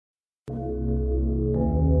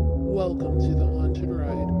Welcome to the Haunted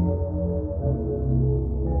Ride.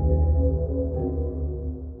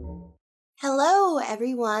 Hello,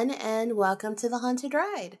 everyone, and welcome to the Haunted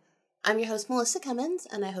Ride. I'm your host, Melissa Cummins,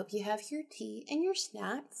 and I hope you have your tea and your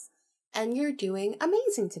snacks, and you're doing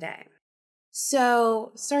amazing today.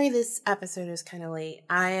 So, sorry this episode is kind of late.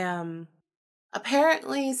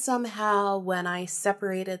 Apparently, somehow, when I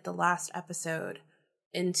separated the last episode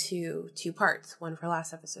into two parts, one for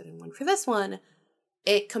last episode and one for this one,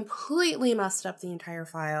 it completely messed up the entire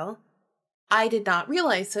file. I did not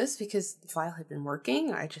realize this because the file had been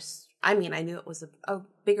working. I knew it was a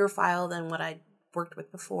bigger file than what I'd worked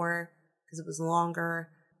with before because it was longer.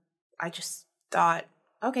 I just thought,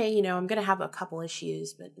 okay, I'm going to have a couple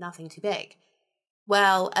issues, but nothing too big.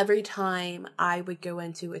 Well, every time I would go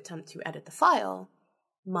in to attempt to edit the file,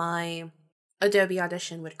 my Adobe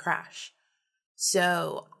Audition would crash.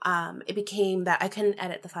 So it became that I couldn't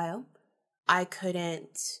edit the file. I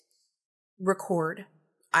couldn't record.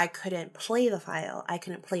 I couldn't play the file. I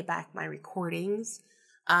couldn't play back my recordings.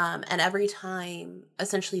 And every time,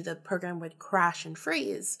 essentially, the program would crash and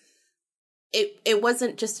freeze, it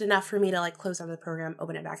wasn't just enough for me to, close out the program,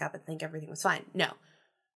 open it back up, and think everything was fine. No.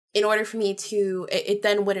 In order for me to, it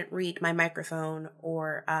then wouldn't read my microphone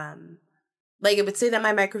or, it would say that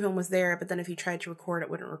my microphone was there, but then if you tried to record, it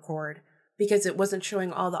wouldn't record because it wasn't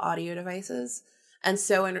showing all the audio devices. And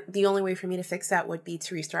so the only way for me to fix that would be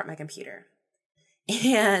to restart my computer.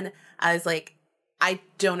 And I was like, I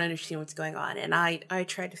don't understand what's going on. And I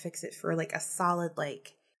tried to fix it for a solid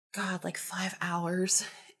 5 hours.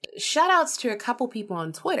 Shout outs to a couple people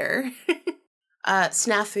on Twitter.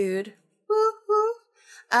 Snafood.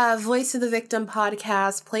 Voice of the Victim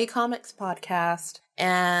podcast, Play Comics podcast,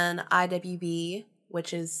 and IWB,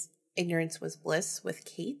 which is Ignorance Was Bliss with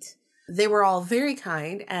Kate. They were all very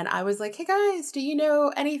kind, and I was like, hey guys, do you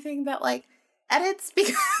know anything that edits?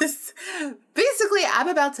 Because basically I'm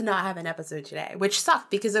about to not have an episode today, which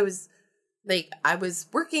sucked because I was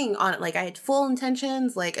working on it. I had full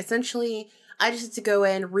intentions. Essentially I just had to go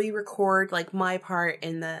in, re-record my part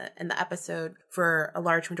in the episode for a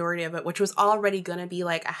large majority of it, which was already gonna be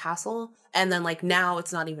a hassle. And then now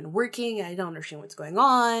it's not even working. I don't understand what's going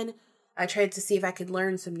on. I tried to see if I could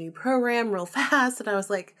learn some new program real fast, and I was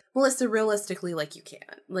like, Melissa, realistically, you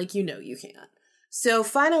can't. You can't. So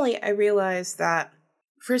finally, I realized that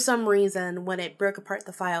for some reason, when it broke apart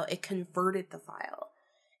the file, it converted the file.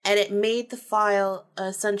 And it made the file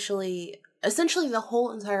essentially the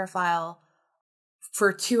whole entire file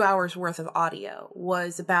for 2 hours worth of audio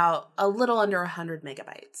was about a little under 100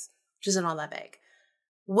 megabytes, which isn't all that big.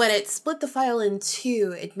 When it split the file in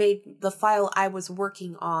two, it made the file I was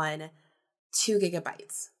working on 2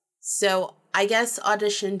 gigabytes. So I guess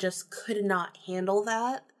Audition just could not handle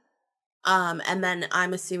that. And then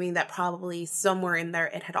I'm assuming that probably somewhere in there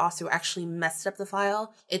it had also actually messed up the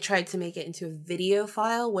file. It tried to make it into a video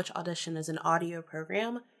file, which Audition is an audio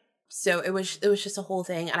program. So it was just a whole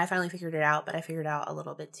thing, and I finally figured it out, but I figured it out a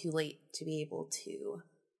little bit too late to be able to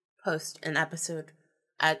post an episode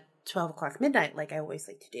at 12 o'clock midnight like I always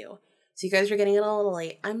like to do. So you guys are getting it a little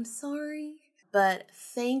late. I'm sorry. But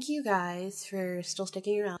thank you guys for still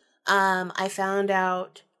sticking around. I found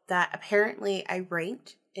out that apparently I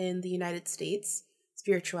ranked in the United States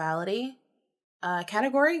spirituality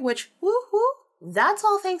category, which, woohoo, that's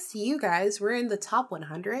all thanks to you guys. We're in the top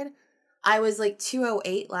 100. I was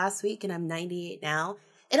 208 last week and I'm 98 now.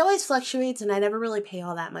 It always fluctuates and I never really pay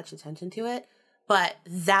all that much attention to it, but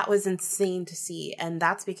that was insane to see. And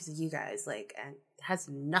that's because of you guys, and it has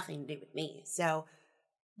nothing to do with me. So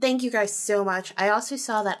thank you guys so much. I also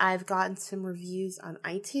saw that I've gotten some reviews on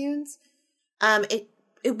iTunes.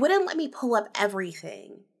 It wouldn't let me pull up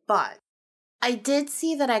everything, but I did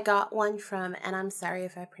see that I got one from, and I'm sorry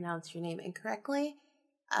if I pronounced your name incorrectly,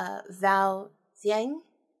 Val Xiang.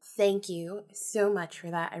 Thank you so much for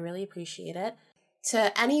that. I really appreciate it.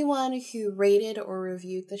 To anyone who rated or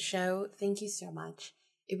reviewed the show, thank you so much.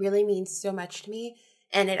 It really means so much to me.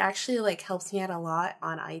 And it actually helps me out a lot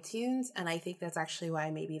on iTunes. And I think that's actually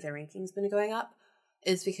why maybe the ranking's been going up,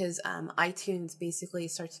 is because iTunes basically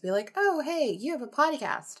starts to be like, oh, hey, you have a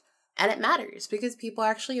podcast. And it matters because people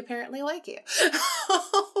actually apparently like you. It's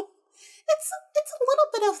a little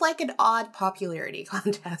bit of an odd popularity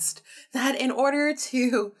contest that in order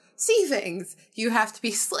to see things, you have to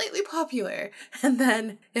be slightly popular and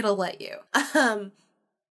then it'll let you.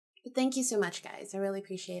 But thank you so much, guys. I really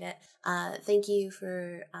appreciate it. Thank you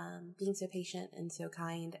for being so patient and so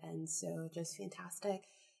kind and so just fantastic,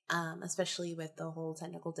 especially with the whole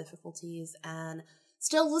technical difficulties and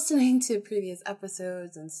still listening to previous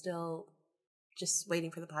episodes and still just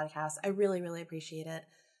waiting for the podcast. I really, really appreciate it.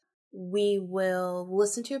 We will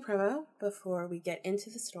listen to a promo before we get into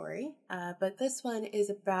the story, but this one is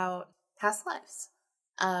about past lives,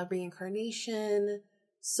 reincarnation,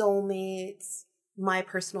 soulmates, my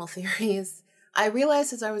personal theories. I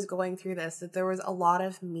realized as I was going through this that there was a lot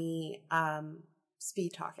of me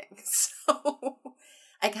speed talking. So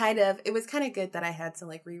it was kind of good that I had to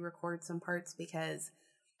like re-record some parts because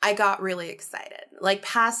I got really excited. Like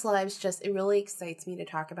past lives it really excites me to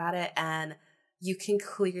talk about it, and you can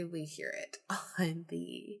clearly hear it on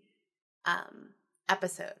the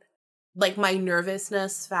episode. Like my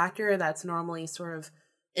nervousness factor that's normally sort of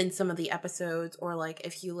in some of the episodes, or like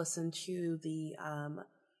if you listen to the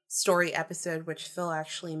story episode, which Phil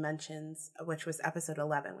actually mentions, which was episode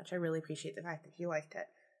 11, which I really appreciate the fact that he liked it.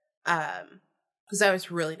 Because I was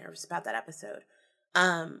really nervous about that episode.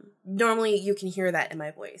 Normally you can hear that in my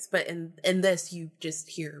voice, but in this you just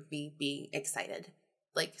hear me being excited.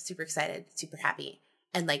 Like super excited, super happy,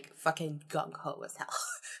 and like fucking gung-ho as hell.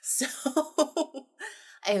 So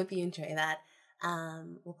I hope you enjoy that.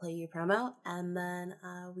 We'll play you a promo, and then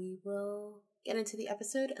we will get into the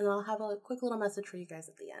episode, and I'll have a quick little message for you guys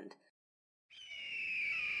at the end.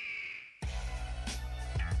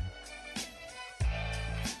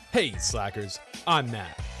 Hey Slackers, I'm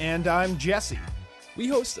Matt. And I'm Jesse. We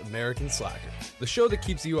host American Slacker, the show that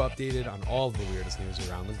keeps you updated on all of the weirdest news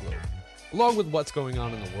around the globe, along with what's going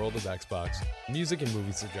on in the world of Xbox, music and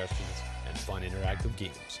movie suggestions, and fun interactive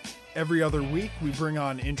games. Every other week, we bring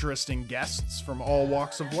on interesting guests from all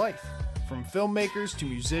walks of life, from filmmakers to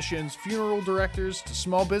musicians, funeral directors to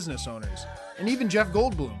small business owners, and even Jeff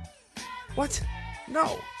Goldblum. What?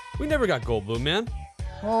 No, we never got Goldblum, man.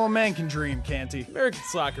 Oh, man can dream, can't he? American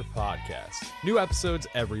Slacker Podcast. New episodes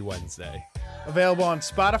every Wednesday. Available on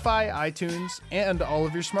Spotify, iTunes, and all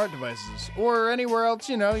of your smart devices, or anywhere else,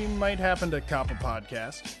 you might happen to cop a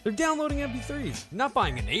podcast. They're downloading MP3s, not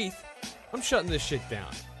buying an eighth. I'm shutting this shit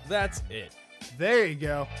down. That's it. There you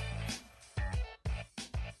go.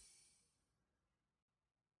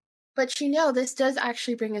 But this does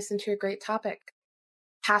actually bring us into a great topic.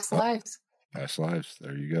 Past lives. Past lives.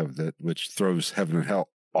 There you go. That which throws heaven and hell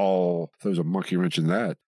throws a monkey wrench in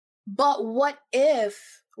that. But what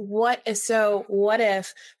if,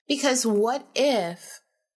 because what if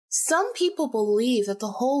some people believe that the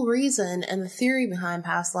whole reason and the theory behind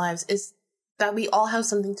past lives is that we all have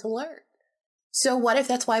something to learn? So what if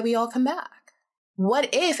that's why we all come back? What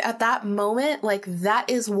if at that moment, like that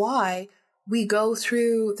is why we go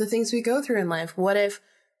through the things we go through in life? What if,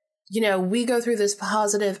 we go through this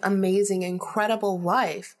positive, amazing, incredible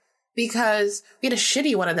life because we had a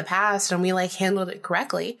shitty one in the past and we handled it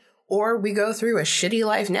correctly? Or we go through a shitty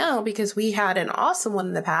life now because we had an awesome one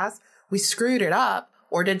in the past, we screwed it up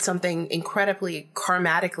or did something incredibly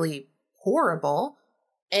karmatically horrible,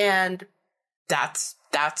 and that's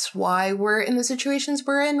why we're in the situations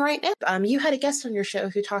we're in right now. You had a guest on your show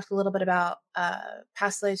who talked a little bit about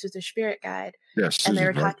past lives with the spirit guide. Yes, and they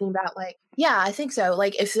were talking about I think so.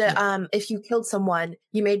 Like if you killed someone,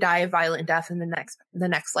 you may die a violent death in the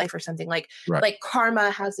next life or something. Like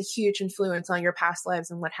karma has a huge influence on your past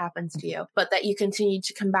lives and what happens to you, but that you continue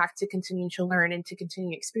to come back to continue to learn and to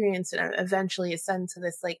continue to experience it and eventually ascend to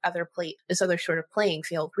this this other sort of playing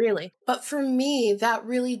field, really. But for me, that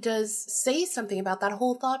really does say something about that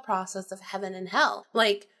whole thought process of heaven and hell.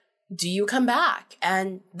 Like, do you come back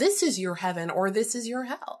and this is your heaven or this is your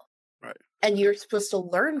hell? Right. And you're supposed to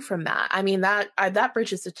learn from that. I mean, that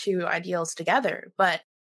bridges the two ideals together. But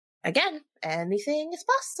again, anything is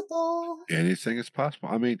possible. Anything is possible.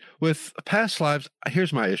 I mean, with past lives,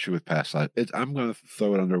 here's my issue with past lives. I'm going to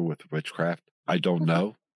throw it under with witchcraft. I don't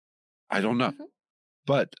know. Mm-hmm.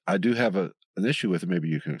 But I do have an issue with it. Maybe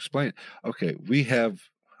you can explain. Okay, we have...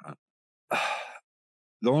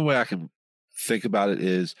 the only way I can think about it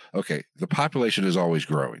is, okay, the population is always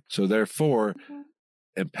growing. So therefore... Mm-hmm.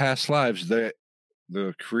 In past lives, the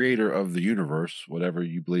creator of the universe, whatever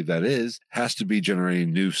you believe that is, has to be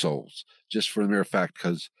generating new souls. Just for the mere fact,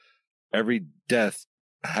 because every death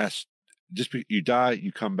you die,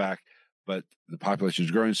 you come back, but the population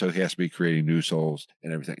is growing, so he has to be creating new souls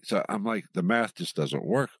and everything. So I'm like, the math just doesn't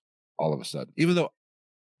work all of a sudden. Even though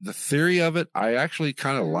the theory of it, I actually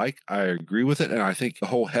kind of I agree with it, and I think the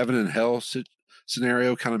whole heaven and hell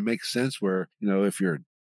scenario kind of makes sense. Where if you're a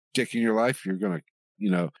dick in your life, you're gonna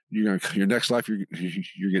your next life,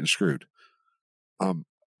 you're getting screwed.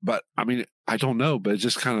 But I mean, I don't know, but it's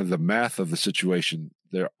just kind of the math of the situation.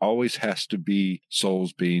 There always has to be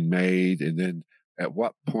souls being made. And then at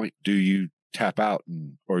what point do you tap out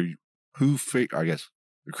I guess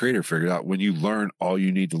the creator figured out when you learn all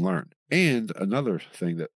you need to learn. And another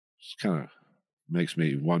thing that kind of makes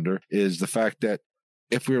me wonder is the fact that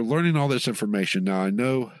if we're learning all this information now, I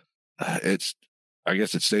know I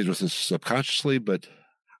guess it stays with us subconsciously, but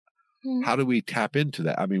how do we tap into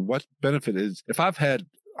that? I mean, what benefit is, if I've had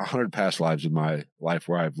 100 past lives in my life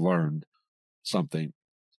where I've learned something,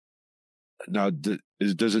 now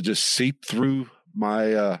does it just seep through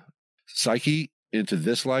my psyche into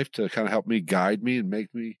this life to kind of help me, guide me, and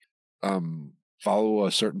make me follow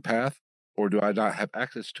a certain path? Or do I not have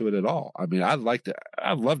access to it at all? I mean, I'd love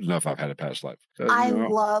to know if I've had a past life. I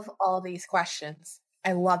love all these questions.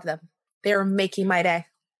 I love them. They're making my day.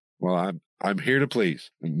 Well, I'm here to please,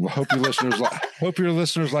 and hope your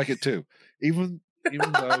listeners like it too. Even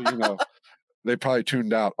though they probably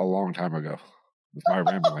tuned out a long time ago with my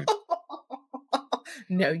rambling.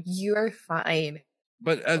 No, you're fine.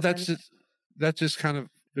 But that's just kind of,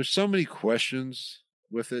 there's so many questions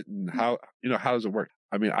with it, and how does it work?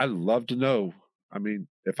 I mean, I'd love to know. I mean,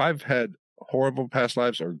 if I've had horrible past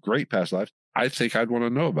lives or great past lives, I think I'd want to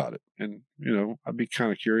know about it. And, I'd be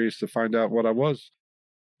kind of curious to find out what I was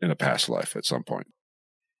in a past life at some point.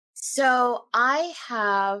 So I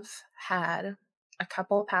have had a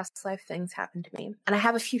couple of past life things happen to me, and I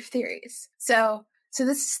have a few theories. So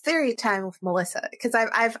this is theory time with Melissa, because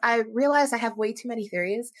I realized I have way too many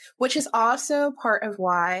theories, which is also part of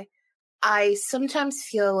why I sometimes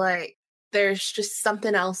feel like there's just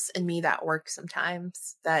something else in me that works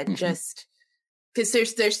sometimes, that just, because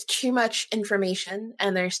there's too much information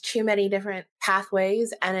and there's too many different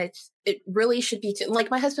pathways, and it really should be like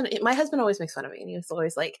my husband always makes fun of me, and he was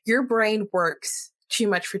always like, your brain works too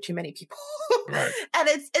much for too many people. Right. And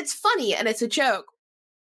it's funny and it's a joke,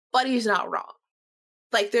 but he's not wrong.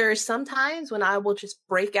 Like, there are some times when I will just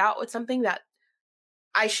break out with something that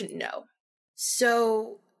I shouldn't know.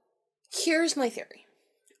 So here's my theory.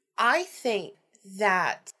 I think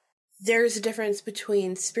that there's a difference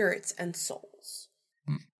between spirits and souls.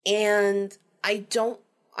 And I don't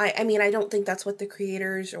think that's what the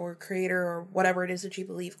creator or whatever it is that you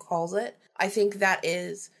believe calls it. I think that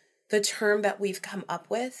is the term that we've come up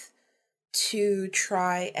with to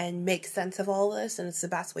try and make sense of all this, and it's the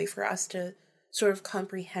best way for us to sort of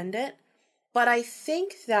comprehend it. But I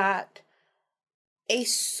think that a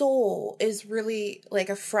soul is really like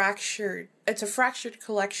a fractured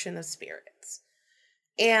collection of spirits.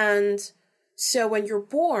 And so when you're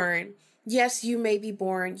born, yes, you may be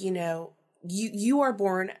born, you are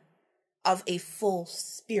born of a full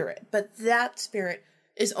spirit, but that spirit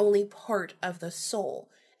is only part of the soul.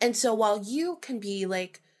 And so while you can be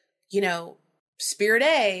like, spirit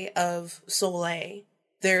A of soul A,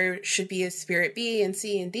 there should be a spirit B and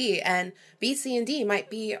C and D, and B, C, and D might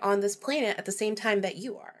be on this planet at the same time that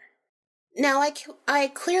you are. Now, I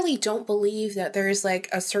clearly don't believe that there's like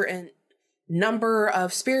a certain number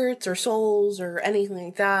of spirits or souls or anything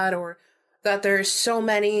like that, or that there's so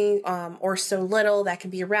many or so little that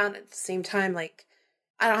can be around at the same time. Like,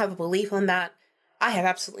 I don't have a belief on that. I have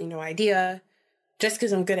absolutely no idea. Just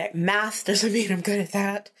because I'm good at math doesn't mean I'm good at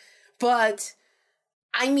that. But,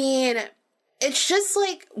 I mean, it's just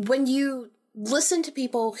like when you listen to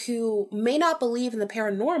people who may not believe in the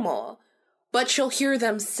paranormal, but you'll hear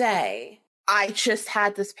them say, I just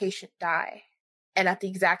had this patient die. And at the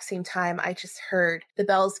exact same time, I just heard the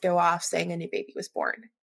bells go off saying a new baby was born.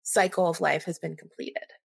 Cycle of life has been completed.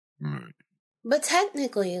 Right. But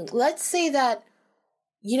technically, let's say that,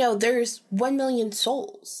 there's 1 million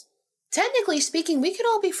souls. Technically speaking, we could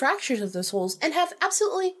all be fractures of those souls and have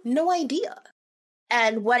absolutely no idea.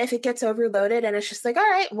 And what if it gets overloaded and it's just like, all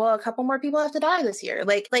right, well, a couple more people have to die this year.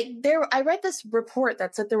 I read this report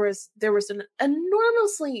that said there was an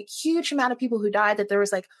enormously huge amount of people who died, that there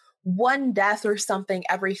was like one death or something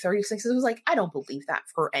every 36. It was like, I don't believe that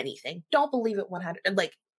for anything. Don't believe it 100.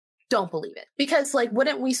 Don't believe it. Because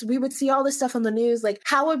wouldn't we would see all this stuff on the news. Like,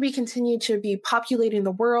 how would we continue to be populating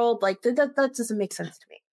the world? Like, that doesn't make sense to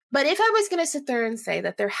me. But if I was going to sit there and say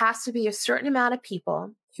that there has to be a certain amount of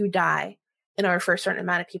people who die in order for a certain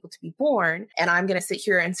amount of people to be born, and I'm going to sit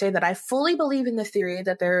here and say that I fully believe in the theory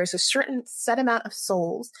that there is a certain set amount of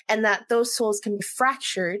souls, and that those souls can be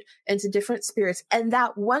fractured into different spirits, and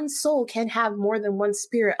that one soul can have more than one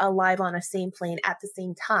spirit alive on a same plane at the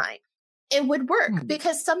same time, it would work.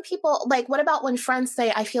 Because some people, what about when friends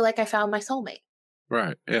say, I feel like I found my soulmate?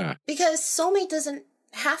 Right, yeah. Because soulmate doesn't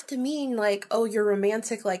have to mean your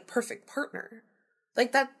romantic, perfect partner.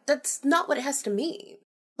 That's not what it has to mean.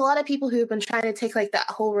 A lot of people who have been trying to take that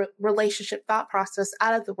whole relationship thought process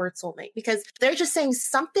out of the word soulmate, because they're just saying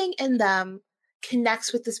something in them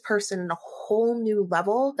connects with this person in a whole new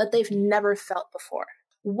level that they've never felt before.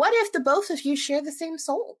 What if the both of you share the same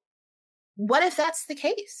soul? What if that's the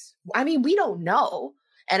case? I mean, we don't know.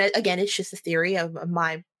 And again, it's just a theory of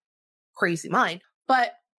my crazy mind.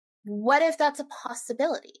 But what if that's a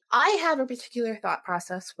possibility? I have a particular thought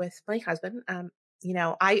process with my husband.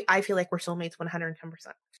 I feel like we're soulmates 110%.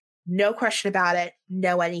 No question about it.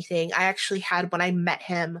 No anything. I actually had, when I met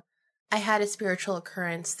him, I had a spiritual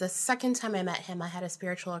occurrence. The second time I met him, I had a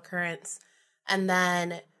spiritual occurrence. And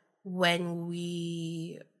then when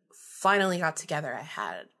we finally got together, I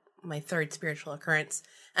had my third spiritual occurrence.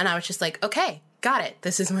 And I was just like, okay, got it.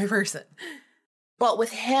 This is my person. But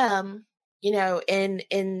with him,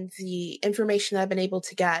 in the information that I've been able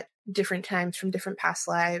to get different times from different past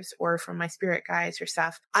lives or from my spirit guides or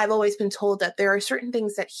stuff, I've always been told that there are certain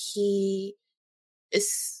things that he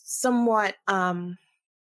is somewhat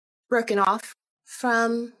broken off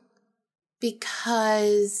from,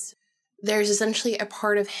 because there's essentially a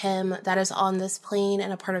part of him that is on this plane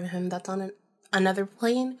and a part of him that's on another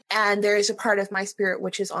plane. And there is a part of my spirit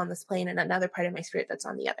which is on this plane and another part of my spirit that's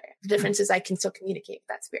on the other. The difference is I can still communicate with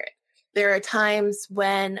that spirit. There are times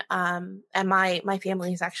when, and my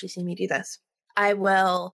family has actually seen me do this, I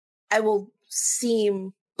will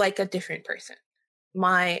seem like a different person.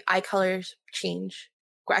 My eye colors change,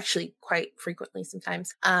 actually quite frequently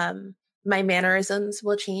sometimes. My mannerisms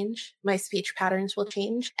will change. My speech patterns will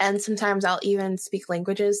change. And sometimes I'll even speak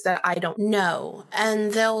languages that I don't know.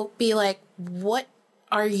 And they'll be like, what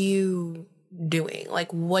are you doing?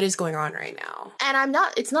 Like, what is going on right now? And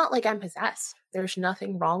it's not like I'm possessed. There's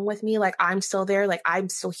nothing wrong with me. Like, I'm still there. Like, I'm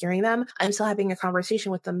still hearing them. I'm still having a conversation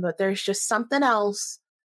with them, but there's just something else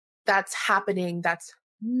that's happening that's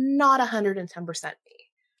not 110% me.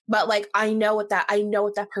 But like, I know what that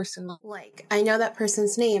person looks like. I know that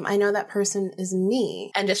person's name. I know that person is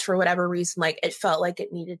me. And just for whatever reason, like, it felt like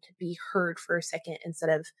it needed to be heard for a second instead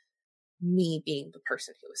of me being the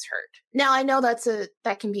person who was hurt. Now, I know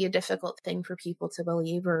that can be a difficult thing for people to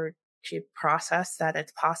believe or to process, that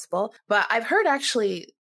it's possible. But I've heard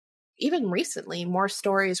actually, even recently, more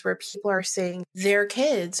stories where people are saying their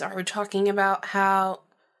kids are talking about how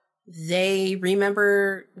they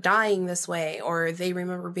remember dying this way, or they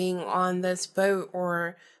remember being on this boat,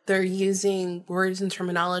 or they're using words and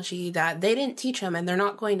terminology that they didn't teach them, and they're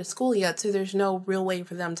not going to school yet, so there's no real way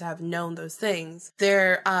for them to have known those things.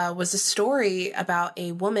 There was a story about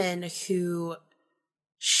a woman who,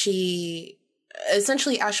 she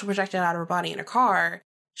essentially astral projected out of her body in a car.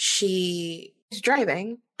 She was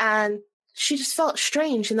driving, and she just felt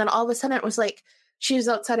strange, and then all of a sudden it was like she was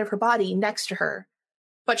outside of her body next to her,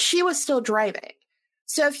 but she was still driving.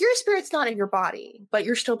 So if your spirit's not in your body, but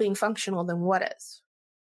you're still being functional, then what is?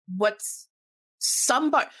 What's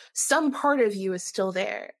some part of you is still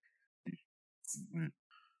there.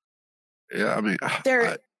 Yeah, I mean, go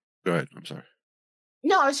ahead. I'm sorry.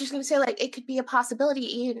 No, I was just going to say, like, it could be a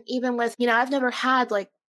possibility even with, I've never had like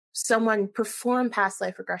someone perform past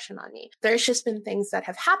life regression on me. There's just been things that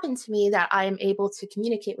have happened to me that I am able to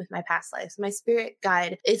communicate with my past lives. My spirit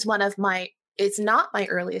guide is it's not my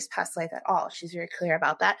earliest past life at all. She's very clear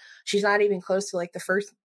about that. She's not even close to like the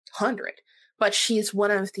first 100, but she's one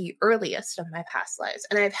of the earliest of my past lives.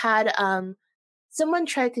 And I've had someone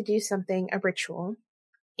tried to do a ritual,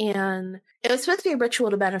 and it was supposed to be a ritual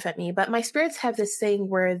to benefit me, but my spirits have this thing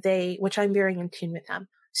where which I'm very in tune with them.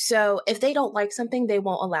 So if they don't like something, they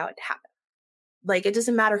won't allow it to happen. Like, it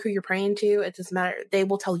doesn't matter who you're praying to. It doesn't matter. They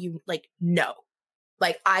will tell you, like, no.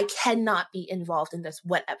 Like, I cannot be involved in this,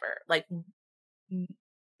 whatever. Like,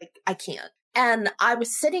 I can't. And I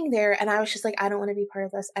was sitting there and I was just like, I don't want to be part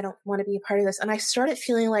of this. I don't want to be a part of this. And I started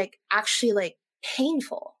feeling like actually like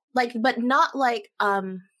painful, like, but not like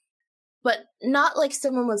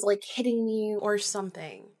someone was like hitting me or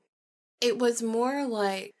something. It was more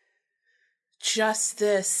like just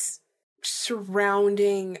this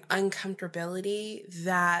surrounding uncomfortability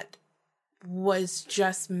that was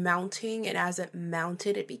just mounting. And as it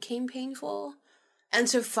mounted, it became painful. And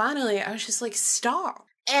so finally, I was just like, stop.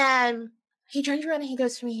 And he turns around and he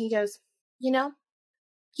goes to me, he goes, you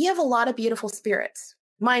have a lot of beautiful spirits.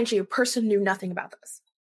 Mind you, person knew nothing about this.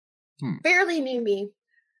 Barely knew me,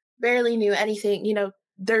 barely knew anything.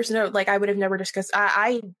 There's no, like, I would have never discussed,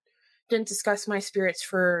 I didn't discuss my spirits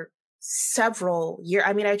for several years.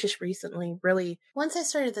 I mean, I just recently really, once I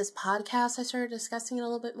started this podcast, I started discussing it a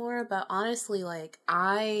little bit more, but honestly, like,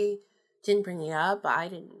 I didn't bring it up. I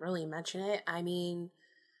didn't really mention it. I mean,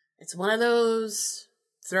 it's one of those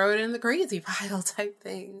throw it in the crazy pile type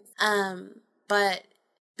things. But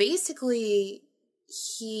basically,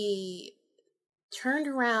 he turned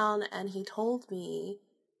around and he told me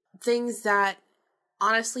things that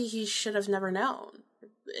honestly he should have never known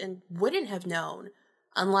and wouldn't have known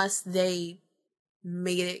unless they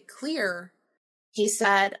made it clear. He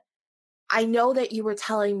said, I know that you were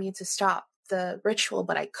telling me to stop the ritual,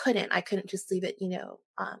 but I couldn't just leave it,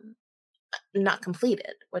 not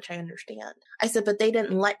completed, which I understand. I said, but they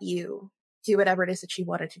didn't let you do whatever it is that you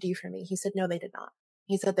wanted to do for me. He said, no, they did not.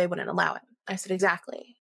 He said they wouldn't allow it. I said,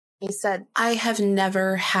 exactly. He said, I have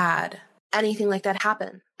never had anything like that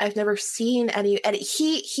happen. I've never seen any, and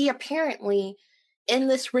he apparently in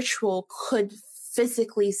this ritual could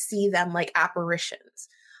physically see them like apparitions.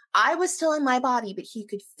 I was still in my body, but he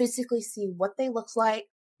could physically see what they looked like,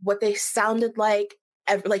 what they sounded like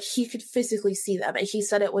he could physically see them. And he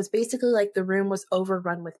said it was basically like the room was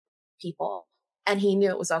overrun with people and he knew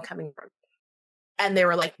it was all coming from. And they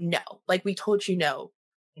were like, no, like we told you no,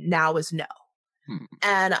 now is no.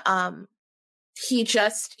 And he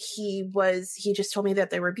just told me that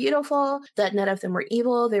they were beautiful, that none of them were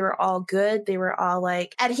evil, they were all good, they were all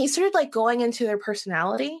like, and he started like going into their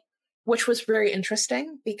personality, which was very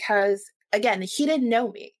interesting because again, he didn't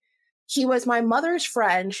know me. He was my mother's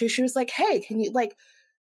friend. She was like, hey, can you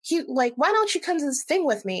why don't you come to this thing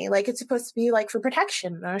with me? Like, it's supposed to be like for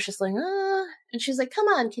protection. And I was just like, and she's like, come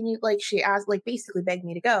on, can you, like, she asked, like, basically begged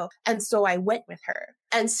me to go. And so I went with her.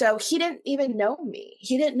 And so he didn't even know me.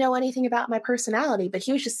 He didn't know anything about my personality, but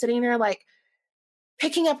he was just sitting there, like,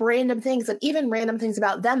 picking up random things and even random things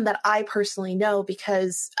about them that I personally know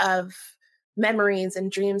because of memories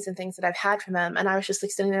and dreams and things that I've had from them. And I was just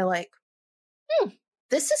like sitting there like,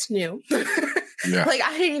 this is new. Yeah. Like,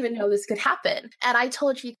 I didn't even know this could happen. And I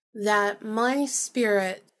told you that my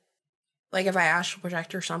spirit, like if I astral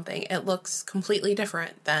project or something, it looks completely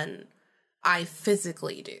different than I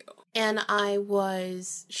physically do. And I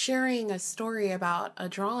was sharing a story about a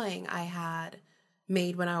drawing I had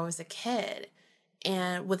made when I was a kid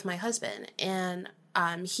and with my husband. And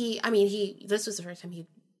this was the first time he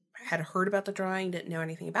had heard about the drawing, didn't know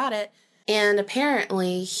anything about it. And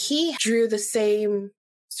apparently he drew the same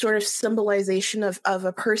sort of symbolization of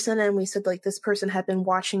a person. And we said like this person had been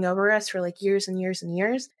watching over us for like years and years and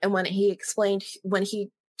years. And when he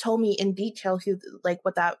told me in detail who, like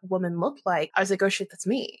what that woman looked like, I was like, oh shit, that's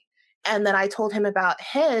me. And then I told him about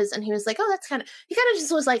his and he was like, oh, he kind of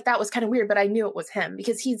just was like, that was kind of weird, but I knew it was him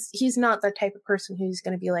because he's not the type of person who's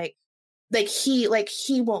going to be like he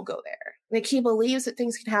won't go there. Like he believes that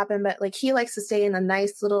things can happen, but like he likes to stay in a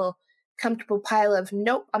nice little comfortable pile of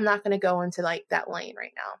nope, I'm not going to go into like that lane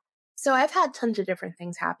right now. So I've had tons of different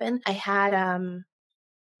things happen.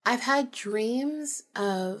 I've had dreams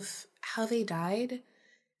of how they died,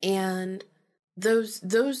 and those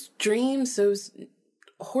dreams, those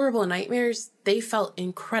horrible nightmares, they felt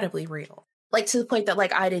incredibly real. Like to the point that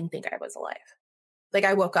like I didn't think I was alive. Like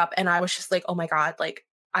I woke up and I was just like, oh my god, like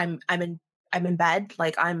I'm in bed,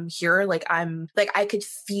 like I'm here, like I'm like I could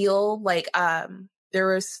feel like there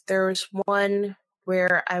was one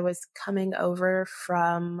where I was coming over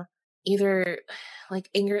from either like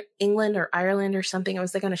England or Ireland or something. I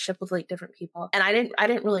was like on a ship with like different people, and I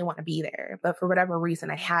didn't really want to be there, but for whatever reason,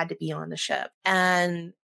 I had to be on the ship.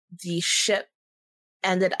 And the ship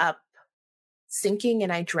ended up sinking,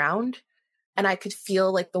 and I drowned, and I could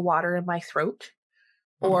feel like the water in my throat.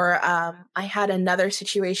 Or I had another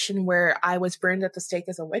situation where I was burned at the stake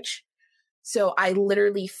as a witch. So I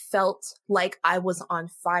literally felt like I was on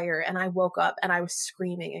fire, and I woke up and I was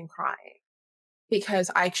screaming and crying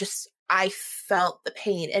because I felt the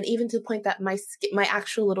pain. And even to the point that my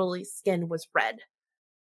actual literally skin was red.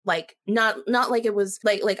 Like not like it was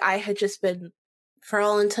like I had just been, for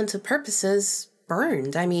all intents and purposes,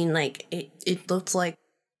 burned. I mean, like it looked like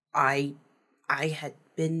I had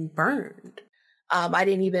been burned.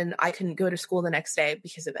 I couldn't go to school the next day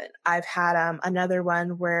because of it. I've had another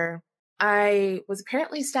one where I was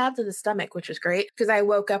apparently stabbed in the stomach, which was great because I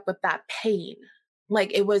woke up with that pain.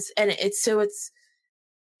 Like it was, and it's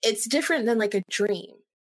different than like a dream.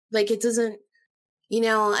 Like it doesn't,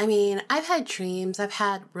 I mean, I've had dreams, I've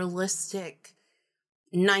had realistic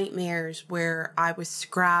nightmares where I was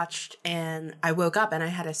scratched and I woke up and I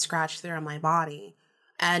had a scratch there on my body.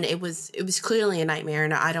 And it was clearly a nightmare,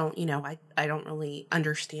 and I don't, I don't really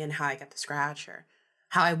understand how I got the scratch or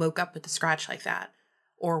how I woke up with the scratch like that,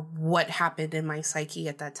 or what happened in my psyche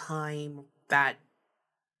at that time that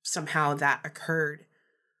somehow that occurred.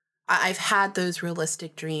 I've had those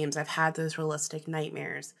realistic dreams, I've had those realistic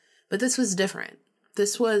nightmares, but this was different.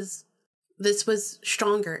 This was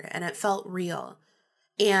stronger, and it felt real.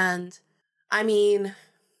 And I mean,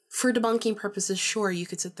 for debunking purposes, sure, you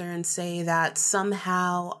could sit there and say that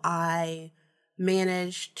somehow I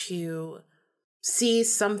managed to see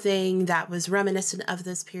something that was reminiscent of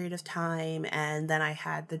this period of time, and then I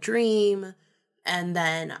had the dream, and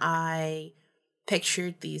then I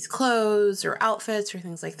pictured these clothes or outfits or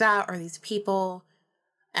things like that, or these people.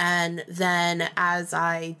 And then as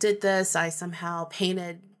I did this, I somehow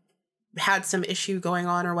had some issue going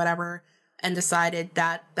on or whatever, and decided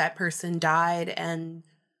that that person died. And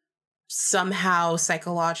somehow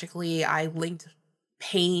psychologically, I linked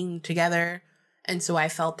pain together. And so I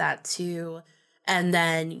felt that too. And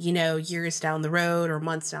then, years down the road or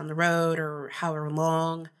months down the road or however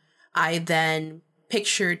long, I then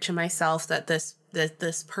pictured to myself that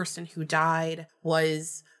this person who died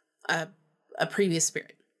was a previous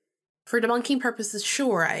spirit. For debunking purposes,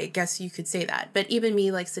 sure, I guess you could say that. But even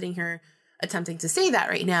me, like, sitting here attempting to say that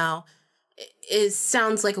right now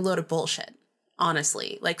sounds like a load of bullshit,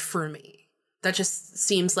 honestly. Like, for me, that just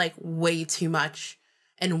seems like way too much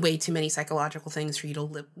and way too many psychological things for you to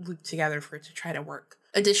loop together for it to try to work.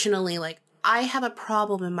 Additionally, like, I have a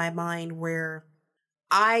problem in my mind where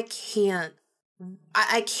I can't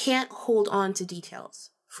hold on to details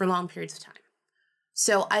for long periods of time.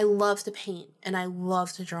 So I love to paint and I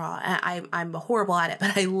love to draw. I'm horrible at it,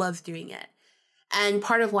 but I love doing it. And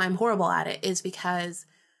part of why I'm horrible at it is because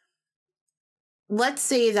let's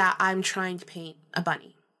say that I'm trying to paint a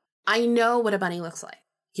bunny. I know what a bunny looks like.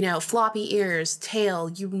 Floppy ears, tail,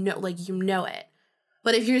 you know it.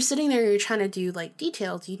 But if you're sitting there, you're trying to do like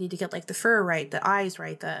details, you need to get like the fur right, the eyes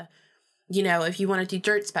right, if you want to do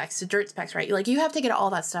dirt specks, the dirt specks right. Like, you have to get all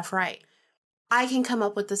that stuff right. I can come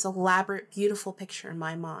up with this elaborate, beautiful picture in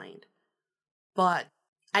my mind, but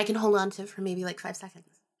I can hold on to it for maybe like 5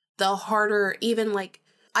 seconds. The harder, even like,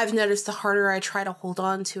 I've noticed the harder I try to hold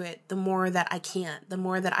on to it, the more that I can't, the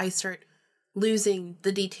more that I start losing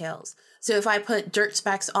the details. So if I put dirt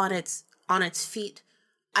specks on its feet,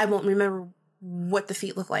 I won't remember what the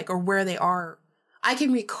feet look like or where they are. I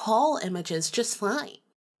can recall images just fine.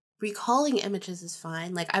 Recalling images is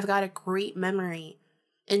fine. Like, I've got a great memory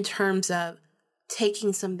in terms of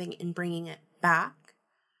taking something and bringing it back,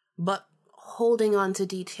 but holding on to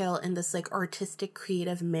detail in this like artistic,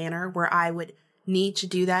 creative manner where I would need to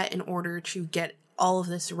do that in order to get all of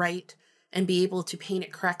this right and be able to paint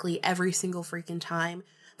it correctly every single freaking time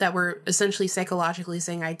that we're essentially psychologically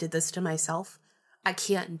saying I did this to myself. I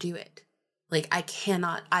can't do it. Like, I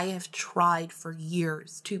cannot. I have tried for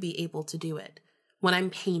years to be able to do it when I'm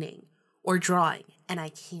painting or drawing, and I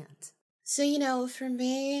can't. So, for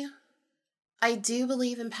me, I do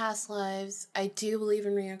believe in past lives. I do believe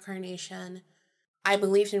in reincarnation. I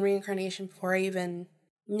believed in reincarnation before I even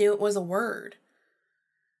knew it was a word.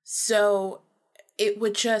 So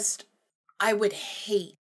I would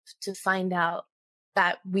hate to find out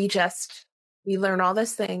that we learn all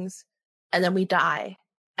these things and then we die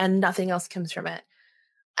and nothing else comes from it.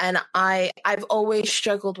 And I've always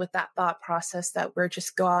struggled with that thought process that we're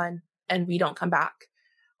just gone and we don't come back,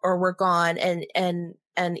 or we're gone. And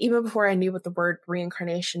even before I knew what the word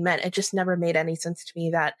reincarnation meant, it just never made any sense to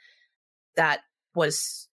me that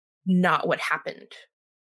was not what happened.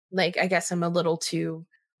 Like, I guess I'm a little too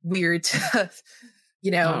weird to,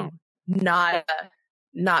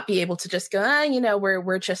 not be able to just go,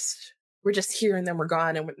 we're just here and then we're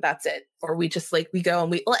gone and that's it. Or we just like, we go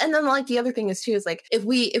and then like the other thing is too, is like, if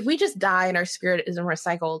we just die and our spirit isn't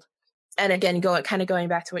recycled, and again, going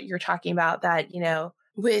back to what you're talking about, that,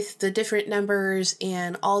 with the different numbers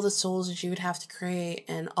and all the souls that you would have to create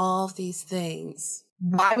and all of these things,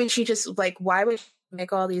 why would you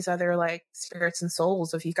make all these other like spirits and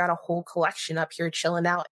souls if you got a whole collection up here chilling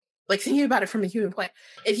out? Like, thinking about it from a human point,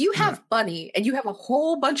 if you have money and you have a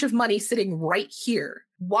whole bunch of money sitting right here,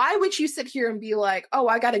 why would you sit here and be like, oh,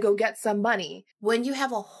 I got to go get some money, when you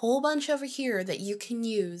have a whole bunch over here that you can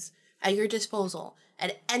use at your disposal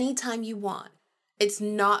at any time you want? It's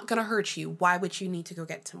not going to hurt you. Why would you need to go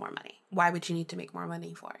get some more money? Why would you need to make more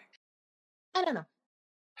money for it? I don't know.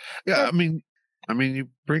 Yeah, I mean, you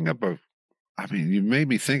bring up you made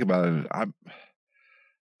me think about it.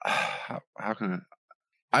 How can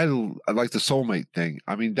I like the soulmate thing.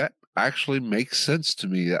 I mean, that actually makes sense to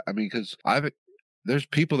me. I mean, because there's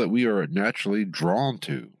people that we are naturally drawn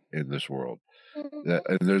to in this world.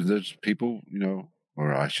 And there's people,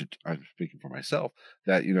 or I'm speaking for myself,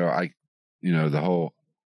 that, the whole,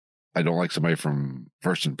 I don't like somebody from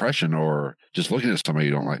first impression or just looking at somebody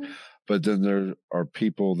you don't like. But then there are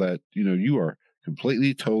people that, you are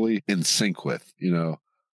completely, totally in sync with,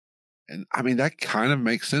 and I mean, that kind of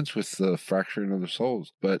makes sense with the fracturing of the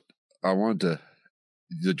souls. But I wanted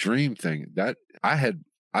the dream thing that I've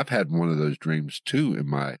had one of those dreams too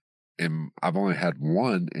I've only had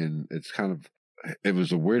one, and it was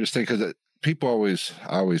the weirdest thing, because I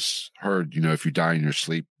always heard, if you die in your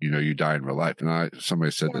sleep, you die in real life. And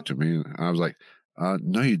somebody said that to me, and I was like,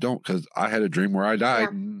 no, you don't, because I had a dream where I died,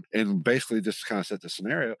 and basically just kind of set the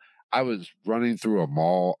scenario. I was running through a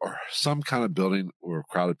mall or some kind of building or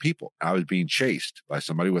crowded people. I was being chased by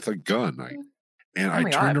somebody with a gun. And I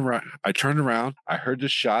turned around. I heard the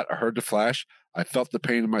shot. I heard the flash. I felt the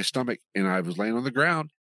pain in my stomach, and I was laying on the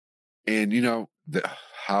ground. And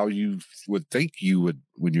how you would think you would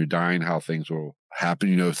when you're dying, how things will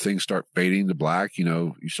happen. Things start fading to black.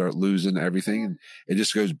 You start losing everything, and it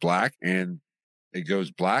just goes black, and it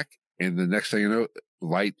goes black. And the next thing you know,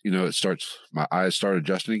 light. My eyes start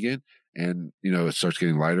adjusting again, and it starts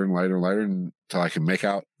getting lighter and lighter and lighter until I can make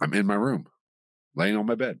out I'm in my room, laying on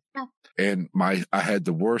my bed. Yeah. And I had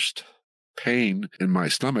the worst pain in my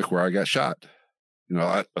stomach where I got shot.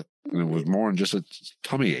 And it was more than just a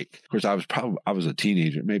tummy ache. Of course, I was a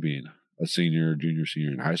teenager, maybe a senior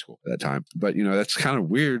in high school at that time. But, that's kind of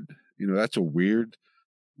weird. That's a weird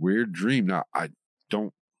dream. Now, I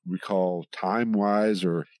don't recall time-wise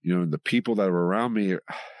or, the people that were around me.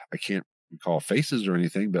 I can't recall faces or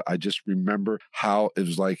anything, but I just remember how it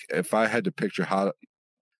was like if I had to picture how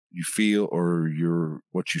you feel or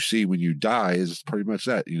what you see when you die is pretty much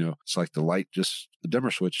that. It's like the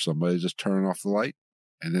dimmer switch, somebody just turning off the light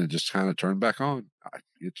and then it just kind of turned back on.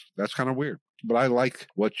 That's kind of weird, but I like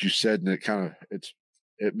what you said, and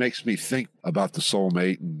it makes me think about the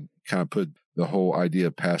soulmate and kind of put the whole idea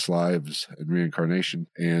of past lives and reincarnation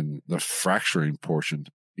and the fracturing portion,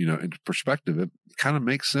 into perspective. It kind of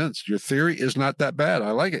makes sense. Your theory is not that bad.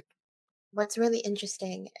 I like it. What's really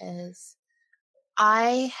interesting is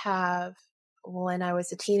I have, when I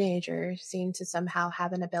was a teenager, seemed to somehow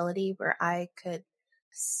have an ability where I could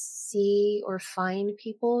see or find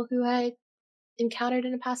people who I had encountered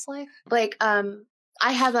in a past life.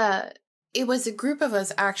 It was a group of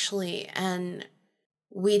us actually, and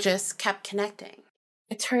we just kept connecting.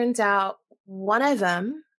 It turns out one of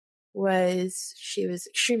them she was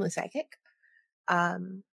extremely psychic.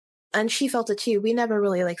 And she felt it too. We never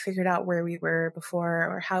really figured out where we were before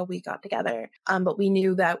or how we got together. But we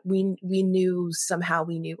knew that we knew somehow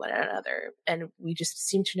we knew one another, and we just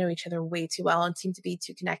seemed to know each other way too well and seemed to be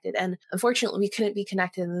too connected. And unfortunately, we couldn't be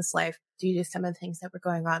connected in this life due to some of the things that were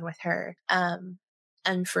going on with her.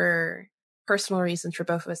 And for personal reasons, for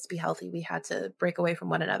both of us to be healthy, we had to break away from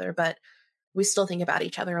one another. But we still think about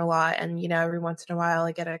each other a lot. And, every once in a while,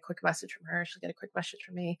 I get a quick message from her. She'll get a quick message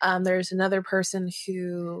from me. There's another person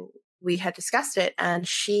who we had discussed it, and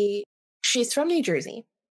she's from New Jersey,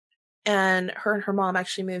 and her mom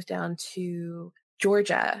actually moved down to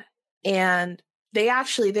Georgia, and they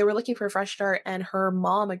were looking for a fresh start, and her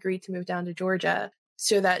mom agreed to move down to Georgia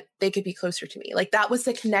so that they could be closer to me. That was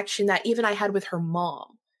the connection that even I had with her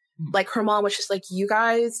mom. Her mom was just like, you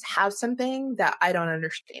guys have something that I don't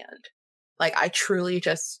understand. I truly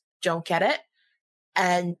just don't get it.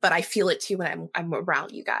 But I feel it too when I'm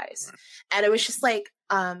around you guys. Right. And it was just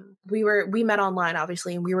we met online,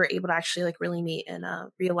 obviously, and we were able to actually really meet in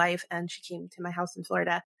real life. And she came to my house in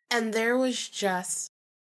Florida, and there was just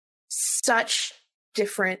such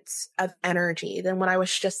difference of energy than when I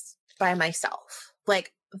was just by myself.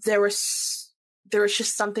 There was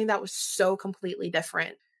just something that was so completely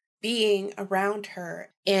different being around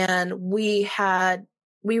her. And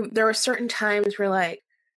there were certain times where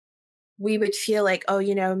we would feel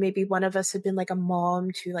maybe one of us had been a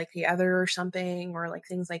mom to the other or something, or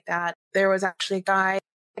things like that. There was actually a guy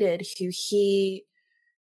who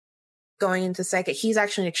going into psychic, he's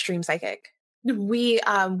actually an extreme psychic. We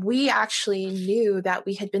actually knew that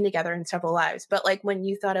we had been together in several lives, but when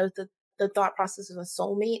you thought of the thought process of a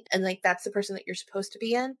soulmate, and that's the person that you're supposed to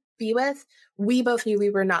be with, we both knew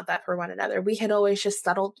we were not that for one another. We had always just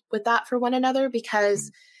settled with that for one another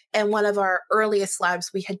because in one of our earliest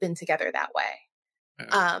lives, we had been together that way.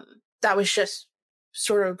 Yeah. That was just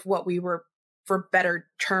sort of what we were, for better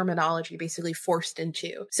terminology, basically forced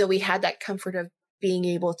into. So we had that comfort of being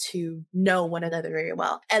able to know one another very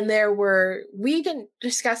well. And we didn't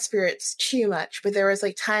discuss spirits too much, but there was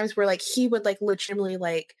times where he would legitimately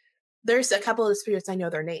there's a couple of the spirits, I know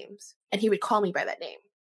their names, and he would call me by that name.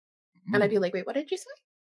 And I'd be like, wait, what did you say?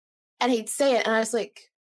 And he'd say it, and I was like,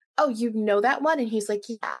 oh, you know that one? And he's like,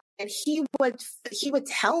 yeah. And he would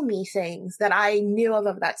tell me things that I knew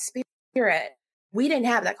of that spirit. We didn't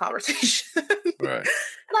have that conversation. Right.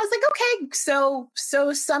 And I was like, okay, so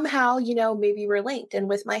somehow, maybe we're linked. And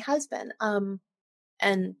with my husband,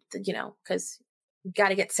 and because you got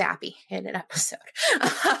to get sappy in an episode.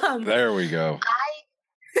 There we go.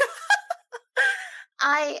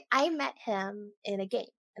 I met him in a game,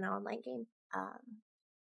 an online game.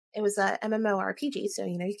 It was a MMORPG, so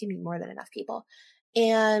you can meet more than enough people.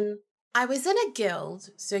 And I was in a guild,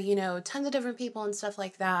 so tons of different people and stuff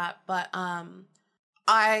like that. But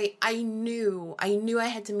I knew I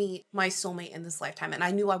had to meet my soulmate in this lifetime, and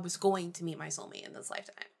I knew I was going to meet my soulmate in this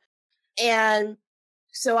lifetime. And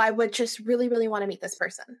so I would just really, really want to meet this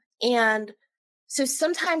person. And so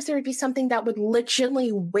sometimes there would be something that would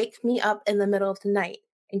literally wake me up in the middle of the night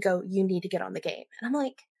and go, you need to get on the game. And I'm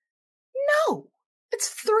like, no, it's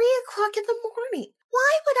 3:00 in the morning.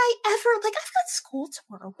 Why would I ever, like, I've got school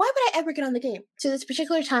tomorrow. Why would I ever get on the game? So this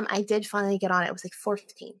particular time I did finally get on it. It was like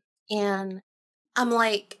 4:15. And I'm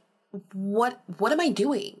like, what am I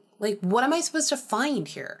doing? Like, what am I supposed to find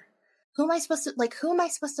here? Who am I supposed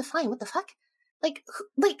to find? What the fuck? Like,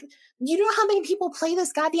 you know how many people play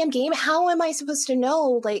this goddamn game? How am I supposed to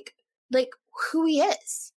know, like who he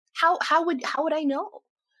is? How would I know?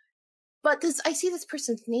 But I see this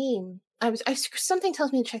person's name. Something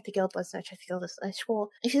tells me to check the guild list, and I check the guild list. I scroll.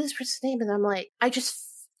 I see this person's name, and I'm like, I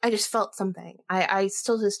just felt something. I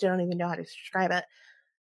still just don't even know how to describe it.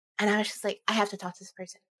 And I was just like, I have to talk to this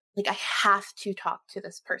person. Like, I have to talk to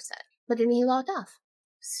this person. But then he logged off.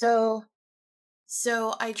 So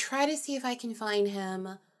I try to see if I can find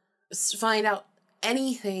him, find out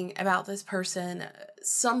anything about this person,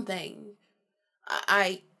 something.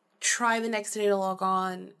 I try the next day to log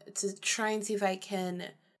on to try and see if I can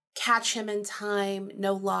catch him in time.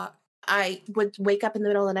 No luck. I would wake up in the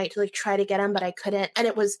middle of the night to like try to get him, but I couldn't. And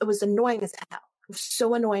it was annoying as hell. It was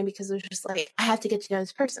so annoying because it was just like, I have to get to know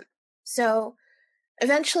this person. So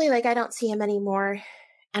eventually, like, I don't see him anymore.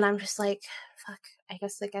 And I'm just like, fuck, I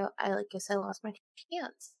guess like I guess I lost my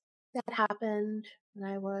chance. That happened when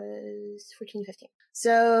I was 14, 15.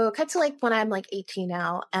 So cut to like when I'm like 18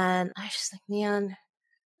 now, and I was just like, man,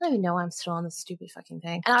 I don't even know I'm still on this stupid fucking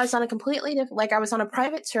thing. And I was on a completely different, like, I was on a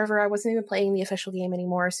private server. I wasn't even playing the official game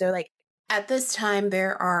anymore. So like at this time,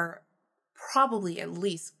 there are probably at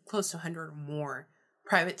least close to 100 or more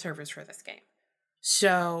private servers for this game.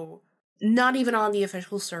 So not even on the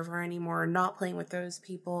official server anymore, not playing with those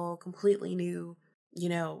people, completely new,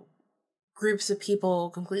 groups of people,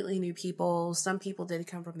 completely new people. Some people did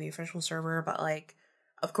come from the official server, but like,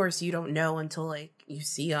 of course you don't know until like you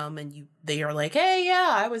see them and they are like, hey, yeah,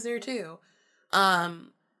 I was there too.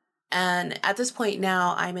 And at this point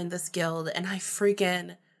now I'm in this guild, and I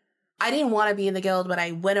didn't want to be in the guild, but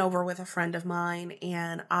I went over with a friend of mine,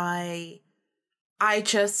 and I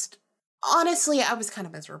just, honestly, I was kind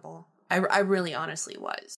of miserable. I really honestly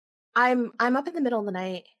was. I'm up in the middle of the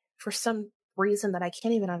night for some reason that I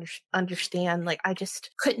can't even understand. Like, I just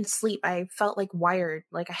couldn't sleep. I felt like wired,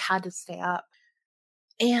 like I had to stay up.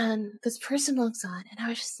 And this person logs on, and I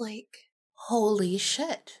was just like, holy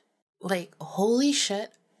shit. Like, holy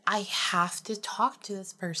shit. I have to talk to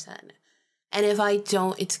this person. And if I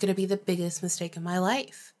don't, it's going to be the biggest mistake of my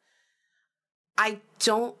life. I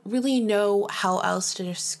don't really know how else to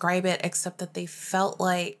describe it except that they felt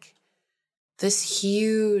like this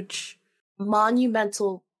huge,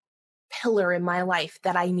 monumental pillar in my life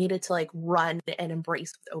that I needed to like run and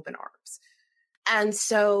embrace with open arms. And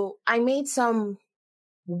so I made some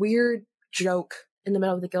weird joke in the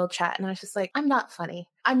middle of the guild chat, and I was just like, I'm not funny.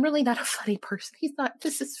 I'm really not a funny person.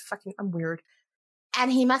 I'm weird.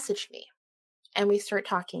 And he messaged me, and we start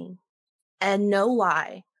talking. And no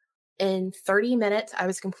lie, in 30 minutes, I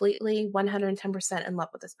was completely 110% in love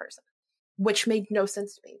with this person, which made no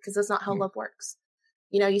sense to me because that's not how love works.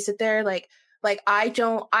 You sit there like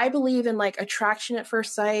I believe in like attraction at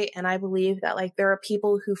first sight, and I believe that like there are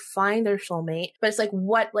people who find their soulmate, but it's like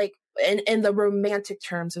what, like in the romantic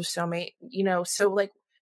terms of soulmate, so like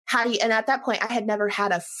how do you, and at that point I had never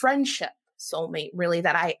had a friendship soulmate really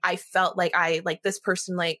that I felt like I like this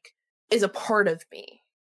person like is a part of me.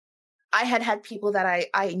 I had people that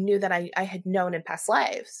I knew that I had known in past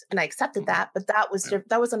lives, and I accepted that, but that was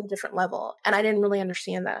on a different level, and I didn't really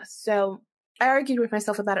understand that. So I argued with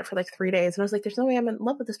myself about it for like 3 days, and I was like, there's no way I'm in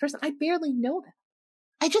love with this person. I barely know them.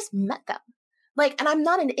 I just met them. Like, and I'm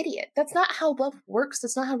not an idiot. That's not how love works.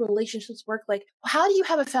 That's not how relationships work. Like, how do you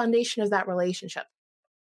have a foundation of that relationship?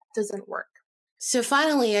 It doesn't work. So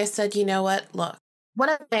finally I said, you know what? Look, one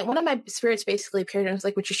of my spirits basically appeared and was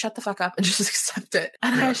like, would you shut the fuck up and just accept it?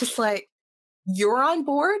 And I was just like, you're on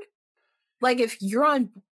board? Like, if you're on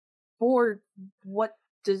board, what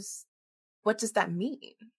does that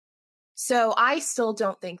mean? So I still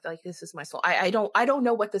don't think like this is my soul. I don't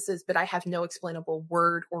know what this is, but I have no explainable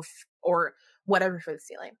word or whatever for this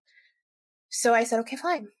feeling. So I said, okay,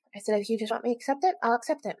 fine. I said, if you just want me to accept it, I'll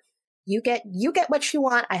accept it. You get what you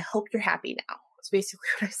want. I hope you're happy now. That's basically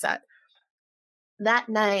what I said. That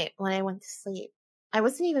night when I went to sleep, I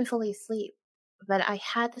wasn't even fully asleep, but I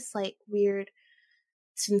had this like weird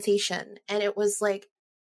sensation, and it was like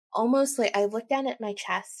almost like I looked down at my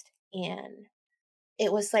chest, and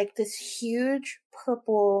it was like this huge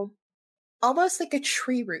purple, almost like a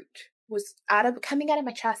tree root, was coming out of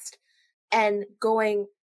my chest and going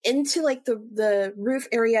into like the roof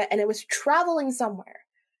area, and it was traveling somewhere.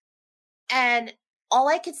 And all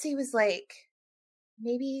I could see was like,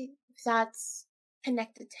 maybe that's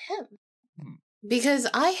connected to him. Because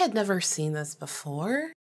I had never seen this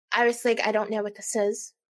before. I was like, I don't know what this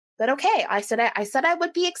is, but okay. I said I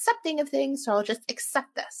would be accepting of things, so I'll just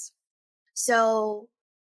accept this. So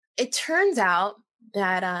it turns out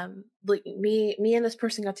that like me and this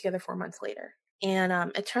person got together 4 months later,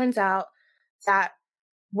 and it turns out that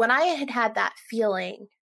when I had that feeling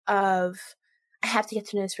of I have to get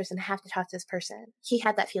to know this person, I have to talk to this person, he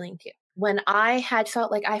had that feeling too. When I had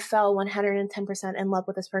felt like I fell 110% in love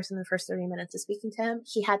with this person in the first 30 minutes of speaking to him,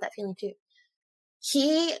 he had that feeling too.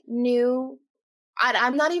 He knew,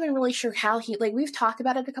 I'm not even really sure how he, like, we've talked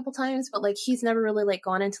about it a couple times, but like he's never really like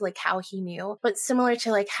gone into like how he knew. But similar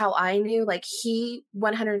to like how I knew, like he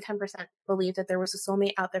 110% believed that there was a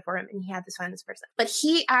soulmate out there for him and he had to find this person. But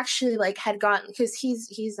he actually like had gotten, because he's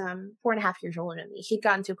 4.5 years older than me, he'd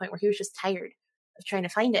gotten to a point where he was just tired of trying to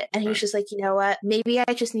find it. And he was just like, you know what, maybe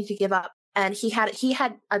I just need to give up. And he had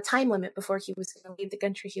a time limit before he was going to leave the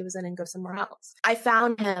country he was in and go somewhere else. I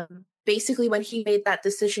found him basically when he made that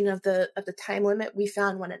decision of the time limit. We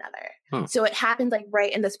found one another. So it happened like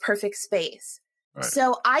right in this perfect space. Right.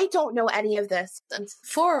 So I don't know any of this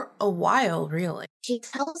for a while, really. He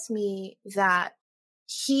tells me that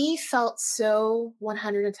he felt so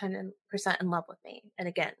 110% in love with me. And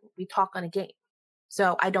again, we talk on a game.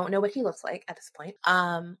 So I don't know what he looks like at this point.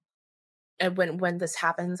 And when this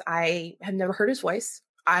happens, I have never heard his voice.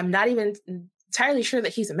 I'm not even entirely sure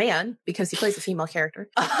that he's a man because he plays a female character.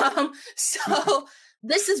 So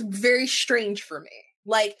this is very strange for me.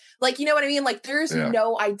 Like, you know what I mean? Like there's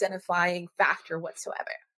no identifying factor whatsoever.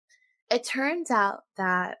 It turns out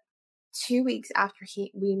that 2 weeks after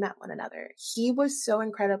we met one another, he was so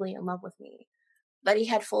incredibly in love with me that he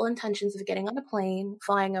had full intentions of getting on a plane,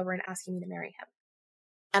 flying over and asking me to marry him.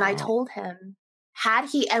 And I told him,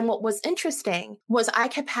 and what was interesting was I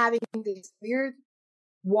kept having these weird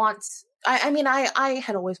wants. I mean, I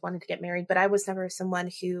had always wanted to get married, but I was never someone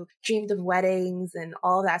who dreamed of weddings and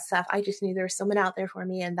all that stuff. I just knew there was someone out there for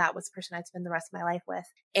me, and that was the person I'd spend the rest of my life with.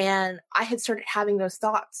 And I had started having those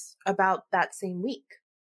thoughts about that same week.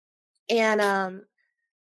 And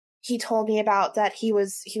he told me about that he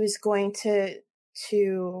was going to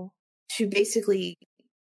basically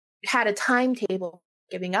had a timetable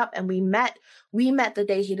giving up, and we met the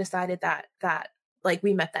day he decided that like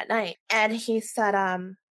we met that night. And he said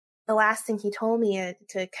the last thing he told me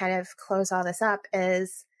to kind of close all this up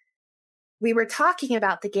is we were talking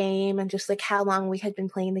about the game and just like how long we had been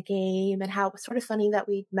playing the game and how it was sort of funny that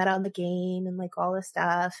we met on the game and like all this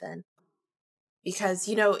stuff. And because,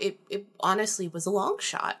 you know, it honestly was a long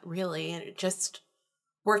shot, really, and it just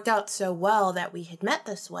worked out so well that we had met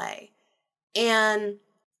this way. And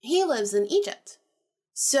he lives in Egypt.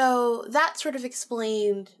 So that sort of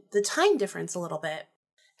explained the time difference a little bit.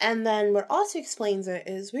 And then what also explains it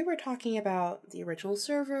is we were talking about the original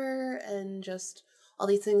server and just all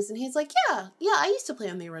these things. And he's like, yeah, I used to play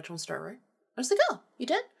on the original server. I was like, oh, you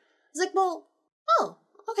did? I was like, well, oh,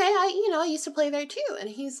 okay. I used to play there too. And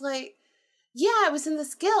he's like, yeah, I was in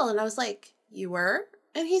this guild. And I was like, you were?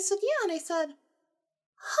 And he said, yeah. And I said,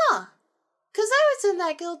 huh, because I was in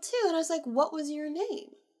that guild too. And I was like, what was your name?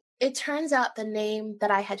 It turns out the name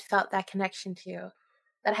that I had felt that connection to,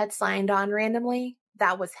 that I had signed on randomly,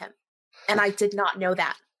 that was him. And I did not know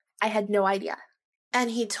that. I had no idea.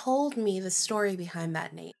 And he told me the story behind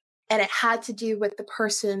that name. And it had to do with the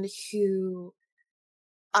person who,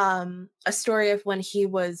 a story of when he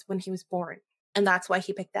was born. And that's why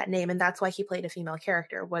he picked that name. And that's why he played a female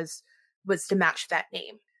character, was to match that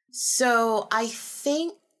name. So I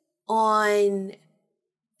think on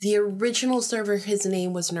the original server, his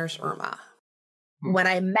name was Nurse Irma. When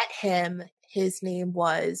I met him, his name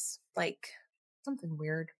was like something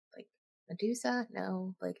weird, like Medusa?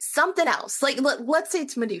 No, like something else. Like let's say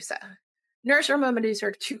it's Medusa. Nurse Irma and Medusa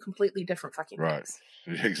are two completely different fucking things.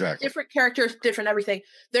 Right. Exactly. Different characters, different everything.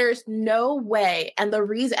 There's no way. And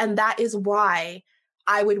that is why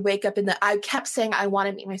I would wake up I kept saying, I want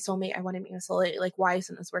to meet my soulmate. I want to meet my soulmate. Like, why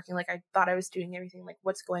isn't this working? Like, I thought I was doing everything. Like,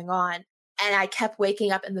 what's going on? And I kept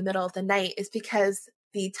waking up in the middle of the night is because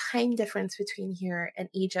the time difference between here and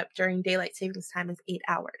Egypt during daylight savings time is 8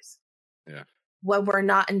 hours. Yeah. When we're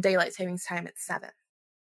not in daylight savings time, it's 7.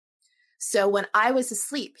 So when I was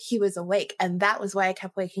asleep, he was awake. And that was why I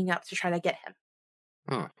kept waking up to try to get him.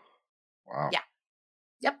 Huh. Wow. Yeah.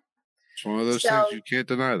 Yep. It's one of those things you can't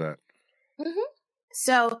deny that. Mm-hmm.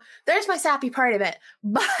 So there's my sappy part of it.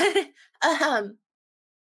 But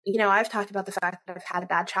I've talked about the fact that I've had a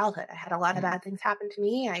bad childhood. I had a lot of bad things happen to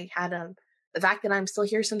me. I had the fact that I'm still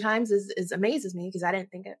here sometimes is amazes me because I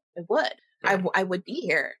didn't think it would. Right. I would be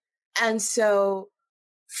here. And so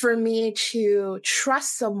for me to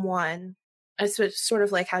trust someone, it's sort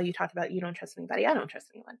of like how you talked about you don't trust anybody. I don't trust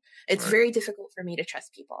anyone. It's Right. very difficult for me to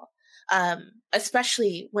trust people,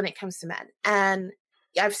 especially when it comes to men. And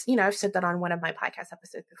I've said that on one of my podcast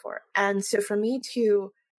episodes before. And so for me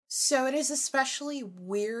so it is especially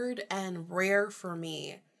weird and rare for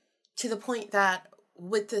me to the point that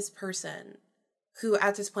with this person who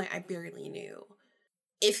at this point I barely knew,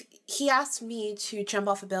 if he asked me to jump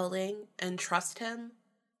off a building and trust him,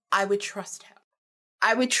 I would trust him.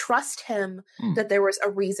 I would trust him that there was a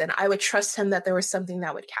reason. I would trust him that there was something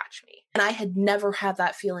that would catch me. And I had never had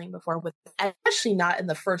that feeling before, especially not in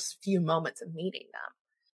the first few moments of meeting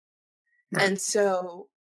them. Right. And so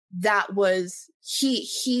that was,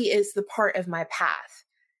 he is the part of my path.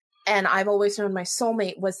 And I've always known my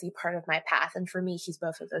soulmate was the part of my path. And for me, he's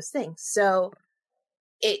both of those things. So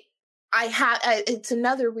it's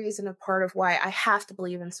another reason, a part of why I have to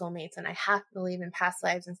believe in soulmates and I have to believe in past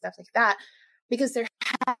lives and stuff like that, because they're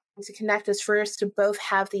having to connect us for us to both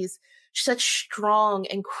have these such strong,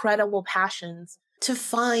 incredible passions to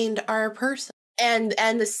find our person, and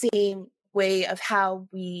the same way of how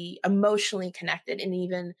we emotionally connected and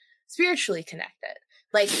even spiritually connected.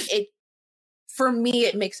 Like it, for me,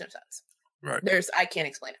 it makes no sense. Right. I can't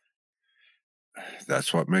explain it.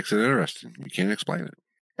 That's what makes it interesting. You can't explain it.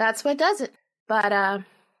 That's what does it. But I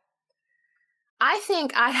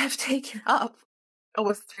think I have taken up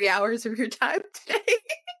almost 3 hours of your time today.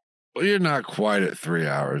 Well, you're not quite at 3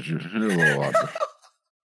 hours. You're a little under.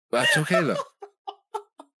 That's okay, though.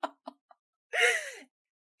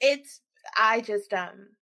 I just,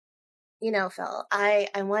 Phil,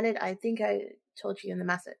 I think I told you in the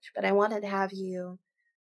message, but I wanted to have you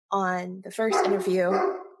on the first interview.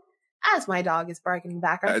 As my dog is barking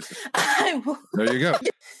back up. There you go.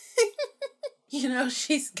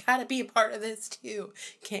 She's got to be a part of this too.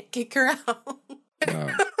 Can't kick her out. No,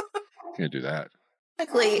 can't do that.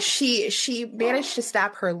 Luckily, she managed to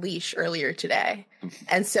snap her leash earlier today.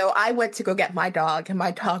 And so I went to go get my dog, and my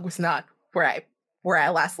dog was not where I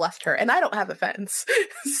last left her. And I don't have a fence.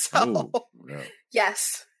 So, no.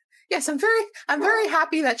 Yes, I'm very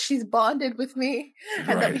happy that she's bonded with me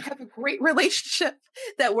and that we have a great relationship,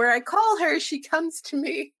 that where I call her, she comes to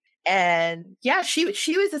me. And yeah, she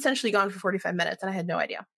was essentially gone for 45 minutes and I had no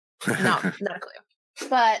idea. Not a clue.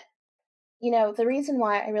 But, the reason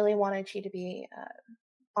why I really wanted you to be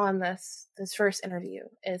on this first interview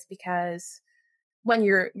is because, one,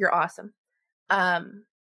 you're awesome.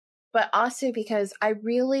 But also because I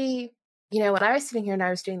really, when I was sitting here and I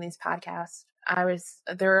was doing these podcasts,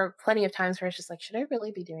 there are plenty of times where I was just like, should I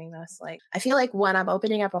really be doing this? Like, I feel like, one, I'm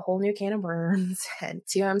opening up a whole new can of worms, and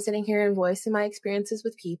two, I'm sitting here and voicing my experiences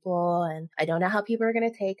with people, and I don't know how people are going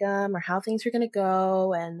to take them or how things are going to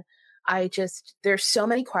go. And there's so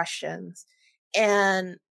many questions.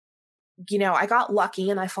 And, I got lucky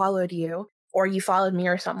and I followed you, or you followed me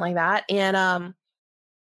or something like that. And,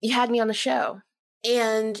 you had me on the show,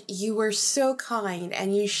 and you were so kind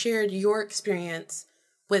and you shared your experience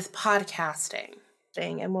with podcasting.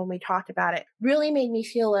 And when we talked about it, really made me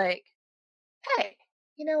feel like, hey,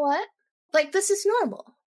 you know what? Like, this is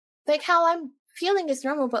normal. Like, how I'm feeling is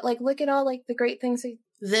normal, but like, look at all like the great things that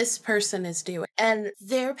this person is doing and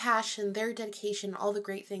their passion, their dedication, all the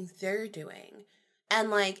great things they're doing. And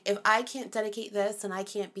like, if I can't dedicate this and I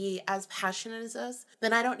can't be as passionate as this,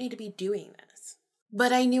 then I don't need to be doing this.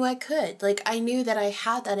 But I knew I could. Like, I knew that I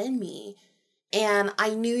had that in me. And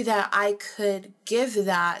I knew that I could give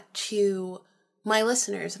that to my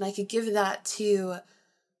listeners, and I could give that to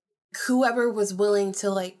whoever was willing to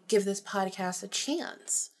like give this podcast a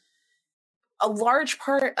chance. A large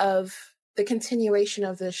part of the continuation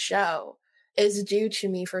of this show is due to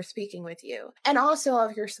me for speaking with you, and also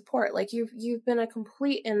of your support. Like, you've been a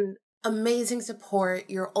complete and amazing support.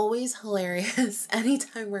 You're always hilarious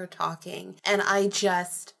anytime we're talking, and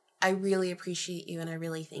I really appreciate you, and I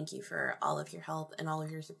really thank you for all of your help and all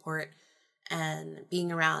of your support and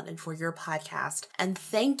being around and for your podcast. And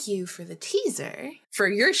thank you for the teaser for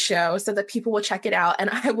your show so that people will check it out.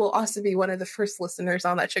 And I will also be one of the first listeners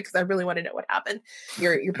on that show because I really want to know what happened.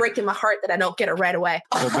 You're breaking my heart that I don't get it right away.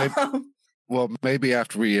 Well, maybe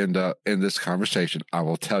after we end up in this conversation, I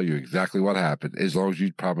will tell you exactly what happened, as long as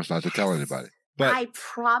you promise not to tell anybody. But I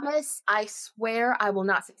promise, I swear, I will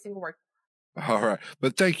not say a single word. All right.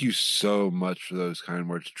 But thank you so much for those kind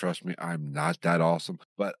words. Trust me, I'm not that awesome.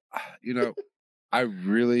 But, I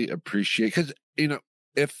really appreciate, because,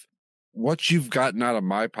 if what you've gotten out of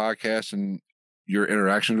my podcast and your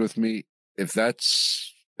interaction with me, if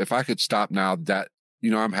I could stop now, that,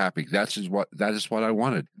 I'm happy. That is what I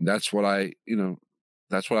wanted. That's what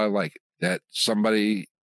that's what I like. That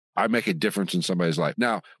I make a difference in somebody's life.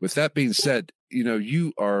 Now, with that being said,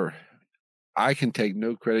 I can take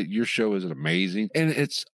no credit. Your show is amazing. And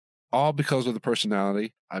it's all because of the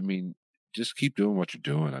personality. I mean, just keep doing what you're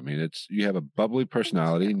doing. I mean, you have a bubbly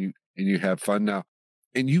personality and you have fun now,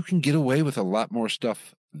 and you can get away with a lot more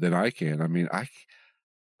stuff than I can. I mean,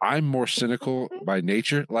 I'm more cynical by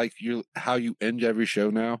nature, like how you end every show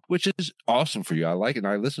now, which is awesome for you. I like it and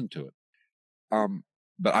I listen to it.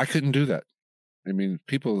 But I couldn't do that. I mean,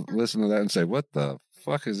 people listen to that and say, what the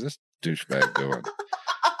fuck is this douchebag doing?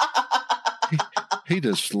 He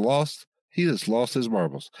just lost his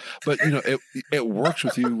marbles. But it works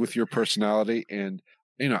with you, with your personality, and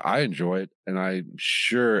I enjoy it, and I'm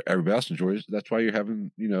sure everybody else enjoys it. That's why you're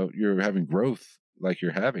having growth like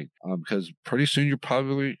you're having, because pretty soon you're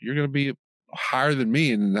going to be higher than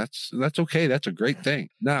me, and that's okay. That's a great thing.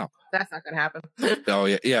 Now that's not going to happen. Oh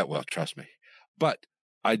yeah. Well, trust me. But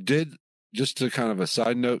I did, just to kind of a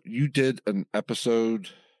side note, you did an episode.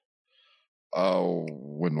 Oh,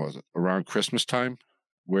 when was it? Around Christmas time,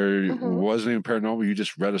 where it wasn't even paranormal. You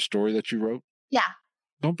just read a story that you wrote. Yeah.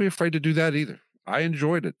 Don't be afraid to do that either. I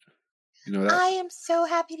enjoyed it. I am so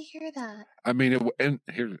happy to hear that. I mean, and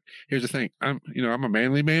here's the thing. I'm a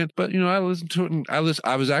manly man, but I listened to it, and I was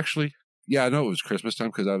actually, I know it was Christmas time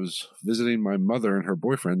because I was visiting my mother and her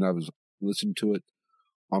boyfriend. I was listening to it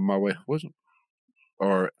on my way.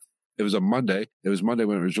 Or it was a Monday. It was Monday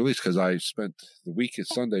when it was released because I spent the week at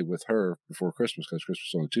Sunday with her before Christmas, because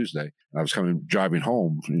Christmas was on a Tuesday. And I was driving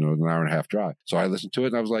home, an hour and a half drive. So I listened to it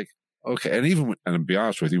and I was like, okay. And and to be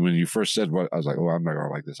honest with you, when you first said what, I was like, oh, I'm not going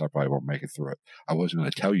to like this. I probably won't make it through it. I wasn't going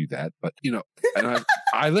to tell you that, but and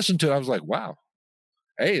I listened to it. I was like, wow,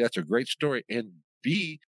 A, that's a great story. And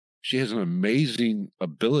B, she has an amazing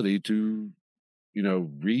ability to,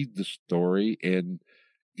 read the story and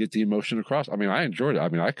get the emotion across. I mean, I enjoyed it. I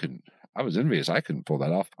mean, I was envious. I couldn't pull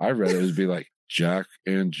that off. I read it as be like, Jack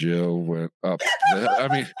and Jill went up. I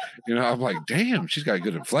mean, I'm like, damn, she's got a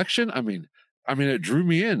good inflection. I mean, it drew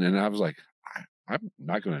me in, and I was like, I'm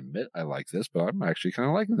not going to admit I like this, but I'm actually kind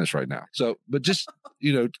of liking this right now. So, but just,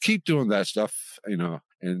 keep doing that stuff,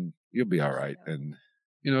 and you'll be all right. And,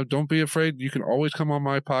 don't be afraid. You can always come on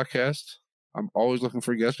my podcast. I'm always looking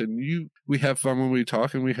for guests, and we have fun when we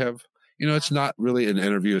talk, and we have, it's not really an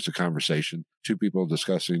interview. It's a conversation. Two people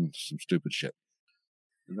discussing some stupid shit.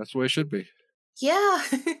 And that's the way it should be. Yeah.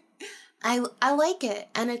 I like it.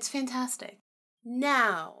 And it's fantastic.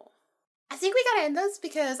 Now, I think we gotta end this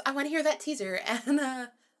because I want to hear that teaser. And sorry,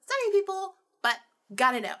 people, but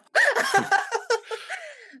gotta know.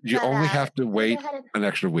 You only have to wait an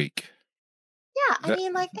extra week. Yeah, I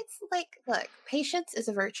mean, look, patience is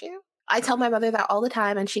a virtue. I tell my mother that all the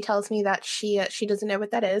time, and she tells me that she doesn't know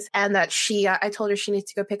what that is, and that I told her she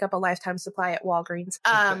needs to go pick up a lifetime supply at Walgreens.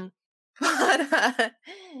 But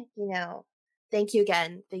thank you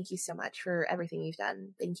again. Thank you so much for everything you've done.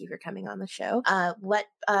 Thank you for coming on the show. Let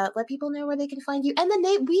people know where they can find you, and the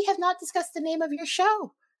name. We have not discussed the name of your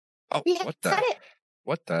show. Oh, we haven't said it.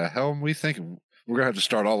 What the hell am we thinking? We're gonna have to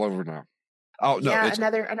start all over now. Oh no! Yeah,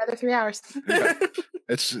 another 3 hours. Yeah,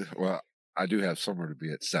 I do have somewhere to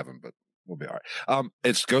be at 7, but we'll be all right.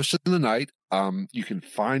 It's Ghost in the Night. You can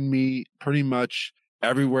find me pretty much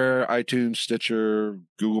everywhere: iTunes, Stitcher,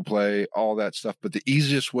 Google Play, all that stuff. But the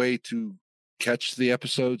easiest way to catch the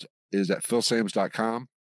episodes is at philsams.com.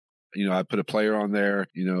 I put a player on there,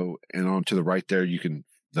 and on to the right there,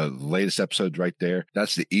 the latest episodes right there.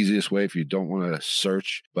 That's the easiest way if you don't want to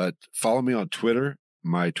search. But follow me on Twitter.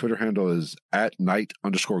 My Twitter handle is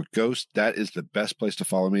 @night_ghost. That is the best place to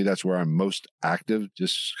follow me. That's where I'm most active,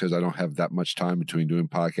 just because I don't have that much time between doing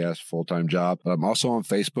podcasts, full-time job. But I'm also on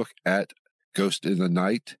Facebook @Ghost in the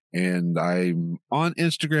Night. And I'm on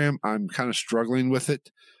Instagram. I'm kind of struggling with it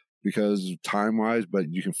because time-wise, but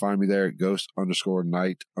you can find me there at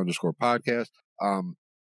ghost_night_podcast. I'm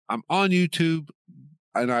on YouTube,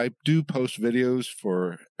 and I do post videos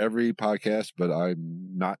for every podcast, but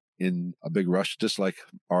I'm not in a big rush, just like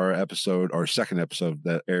our second episode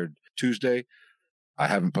that aired Tuesday. I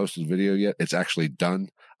haven't posted a video yet. It's actually done.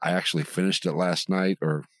 I actually finished it last night,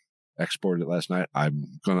 or exported it last night.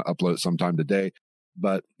 I'm going to upload it sometime today,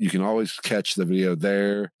 but you can always catch the video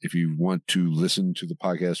there if you want to listen to the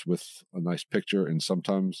podcast with a nice picture and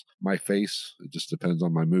sometimes my face. It just depends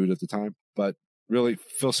on my mood at the time. But really,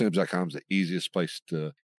 philsams.com is the easiest place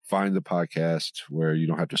to find the podcast, where you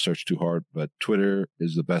don't have to search too hard. But Twitter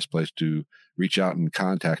is the best place to reach out and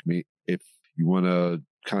contact me if you want to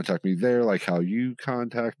contact me there, like how you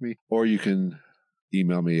contact me, or you can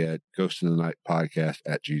email me at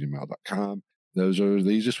ghostinthenight@gmail.com. Those are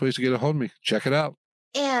the easiest ways to get a hold of me. Check it out.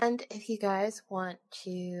 And if you guys want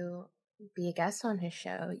to be a guest on his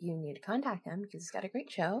show, you need to contact him because he's got a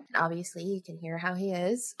great show. And obviously, you can hear how he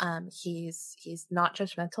is. He's not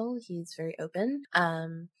judgmental. He's very open.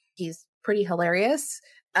 He's pretty hilarious.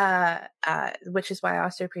 Which is why I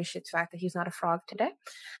also appreciate the fact that he's not a frog today.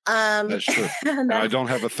 That's true. And I don't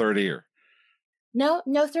have a third ear. No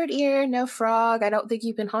third ear, no frog. I don't think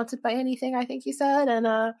you've been haunted by anything, I think you said.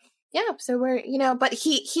 And yeah, so we're, but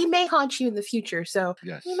he may haunt you in the future, so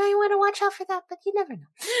yes, you may want to watch out for that, but you never know.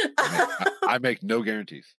 I make no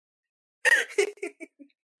guarantees.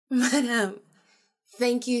 But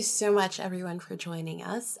thank you so much, everyone, for joining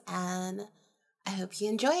us, and I hope you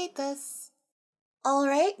enjoyed this. All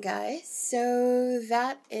right, guys, so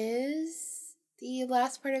that is the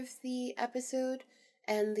last part of the episode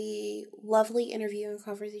and the lovely interview and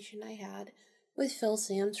conversation I had with Phil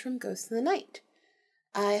Sams from Ghost in the Night.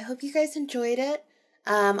 I hope you guys enjoyed it.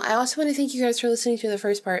 I also want to thank you guys for listening to the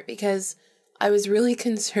first part because I was really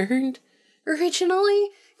concerned originally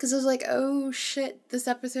because I was like, oh shit, this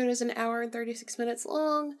episode is an hour and 36 minutes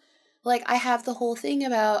long. Like, I have the whole thing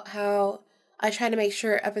about how I try to make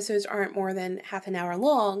sure episodes aren't more than half an hour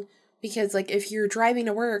long because, like, if you're driving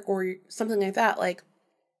to work or something like that, like,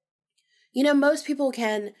 most people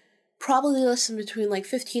can probably listen between, like,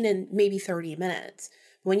 15 and maybe 30 minutes.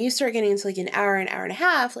 When you start getting into like an hour and a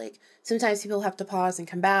half, like sometimes people have to pause and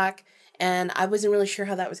come back. And I wasn't really sure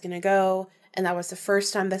how that was going to go. And that was the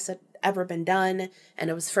first time this had ever been done.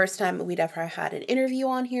 And it was the first time we'd ever had an interview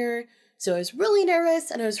on here. So I was really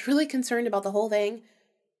nervous and I was really concerned about the whole thing.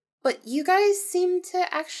 But you guys seem to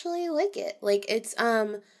actually like it. Like it's,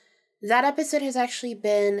 that episode has actually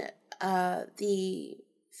been the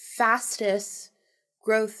fastest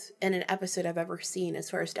growth in an episode I've ever seen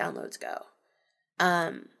as far as downloads go.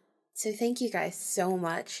 So thank you guys so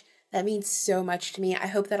much. That means so much to me. I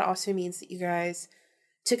hope that also means that you guys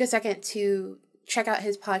took a second to check out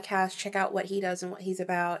his podcast, check out what he does and what he's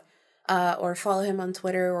about, or follow him on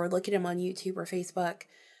Twitter or look at him on YouTube or Facebook.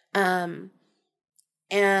 And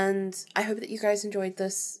I hope that you guys enjoyed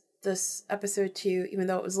this episode too, even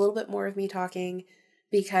though it was a little bit more of me talking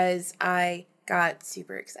because I got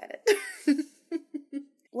super excited.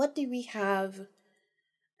 What do we have?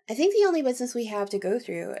 I think the only business we have to go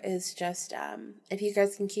through is just if you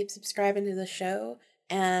guys can keep subscribing to the show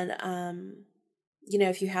and,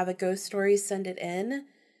 if you have a ghost story, send it in.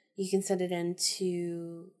 You can send it in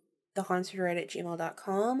to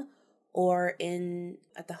thehauntedride@gmail.com or in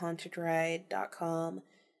at thehauntedride.com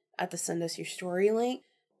at the send us your story link.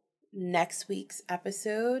 Next week's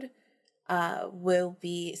episode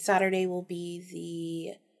Saturday will be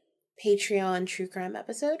the Patreon true crime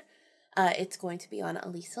episode. It's going to be on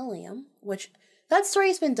Elisa Lam, which that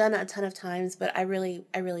story's been done a ton of times, but I really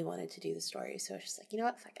wanted to do the story. So I was just like, you know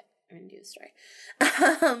what? Fuck it. I'm going to do the story.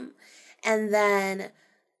 And then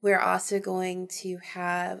we're also going to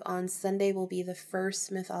have on Sunday will be the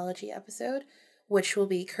first mythology episode, which will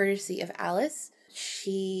be courtesy of Alice.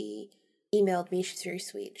 She emailed me. She's very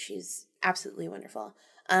sweet. She's absolutely wonderful.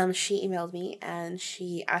 She emailed me and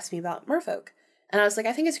she asked me about merfolk. And I was like,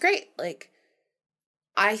 I think it's great. Like,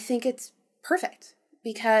 I think it's perfect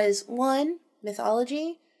because, one,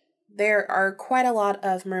 mythology, there are quite a lot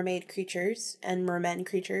of mermaid creatures and mermen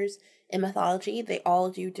creatures in mythology. They all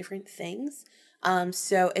do different things.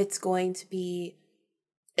 So it's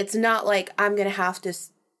not like I'm going to have to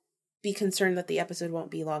be concerned that the episode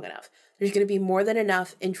won't be long enough. There's going to be more than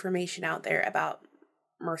enough information out there about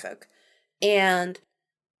merfolk. And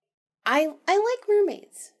I like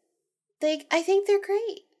mermaids. I think they're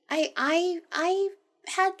great. I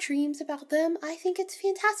had dreams about them. I think it's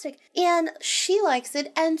fantastic. And she likes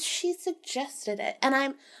it and she suggested it.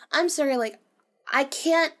 And I'm sorry, like I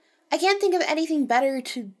can't think of anything better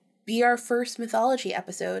to be our first mythology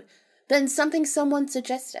episode than something someone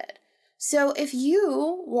suggested. So if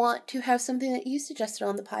you want to have something that you suggested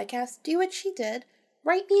on the podcast, do what she did.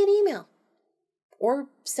 Write me an email. Or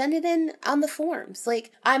send it in on the forums.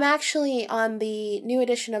 Like, I'm actually on the new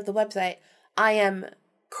edition of the website. I am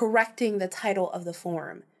correcting the title of the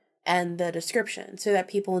forum and the description so that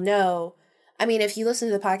people know. I mean, if you listen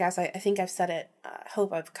to the podcast, I think I've said it. I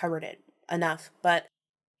hope I've covered it enough. But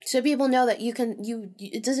so people know that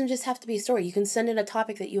it doesn't just have to be a story. You can send in a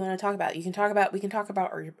topic that you want to talk about. We can talk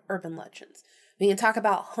about urban legends. We can talk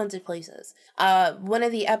about haunted places. One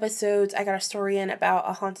of the episodes, I got a story in about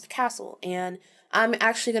a haunted castle, and I'm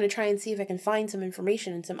actually going to try and see if I can find some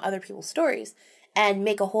information in some other people's stories and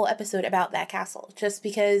make a whole episode about that castle. Just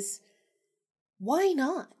because, why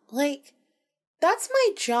not? Like, that's my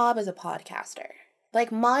job as a podcaster.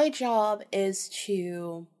 Like, my job is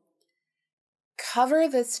to cover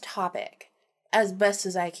this topic as best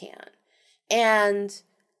as I can. And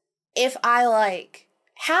if I, like,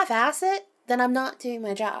 half-ass it, then I'm not doing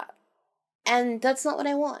my job. And that's not what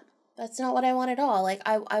I want. That's not what I want at all. Like,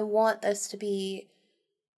 I want this to be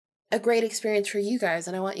a great experience for you guys,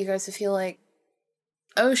 and I want you guys to feel like,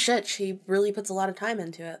 oh shit, she really puts a lot of time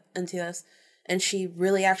into this, and she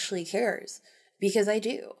really actually cares, because I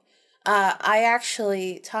do. I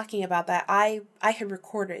actually, talking about that, I had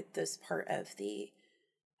recorded this part of the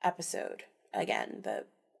episode again,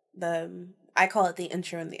 I call it the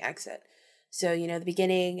intro and the exit. So, you know, the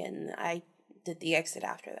beginning, and I did the exit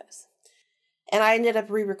after this. And I ended up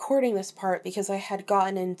re-recording this part because I had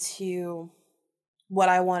gotten into what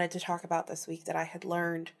I wanted to talk about this week that I had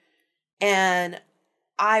learned. And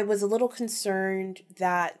I was a little concerned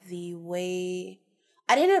that the way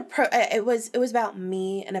I didn't it was about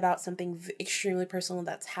me and about something extremely personal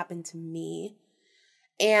that's happened to me.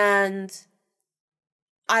 And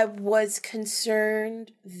I was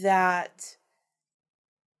concerned that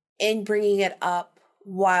in bringing it up,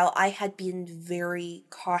 while I had been very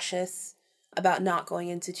cautious about not going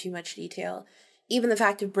into too much detail, even the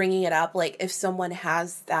fact of bringing it up, like if someone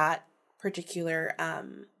has that particular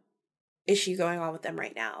issue going on with them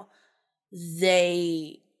right now,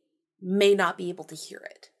 they may not be able to hear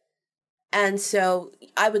it. And so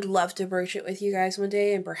I would love to broach it with you guys one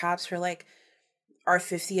day, and perhaps for like our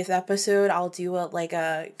 50th episode, I'll do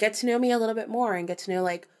a get to know me a little bit more and get to know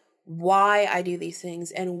like why I do these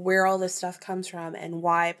things and where all this stuff comes from and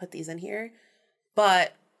why I put these in here.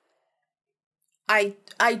 But I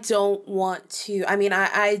don't want to, I mean,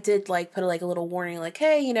 I did like put like a little warning, like,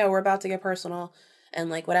 hey, you know, we're about to get personal and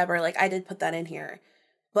like whatever, like I did put that in here.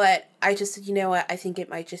 But I just said, you know what, I think it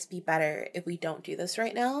might just be better if we don't do this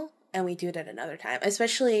right now and we do it at another time.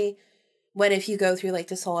 Especially when, if you go through like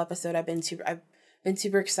this whole episode, I've been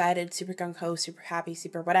super excited, super gung-ho, super happy,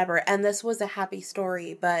 super whatever. And this was a happy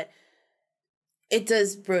story, but it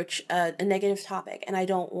does broach a negative topic, and I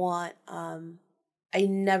don't want, I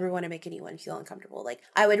never want to make anyone feel uncomfortable. Like,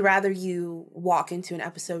 I would rather you walk into an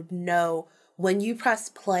episode, know when you press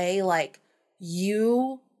play, like,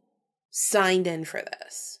 you signed in for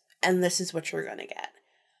this, and this is what you're gonna get.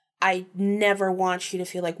 I never want you to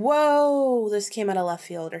feel like, whoa, this came out of left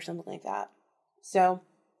field or something like that. So,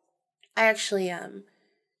 I actually,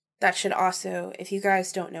 that should also, if you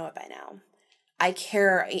guys don't know it by now, I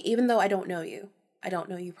care, even though I don't know you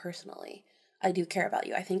personally, I do care about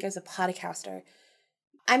you. I think as a podcaster,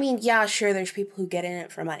 I mean, yeah, sure, there's people who get in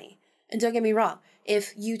it for money. And don't get me wrong,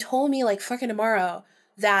 if you told me like fucking tomorrow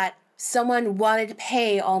that someone wanted to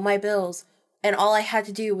pay all my bills and all I had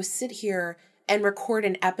to do was sit here and record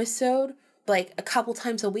an episode like a couple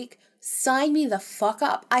times a week, sign me the fuck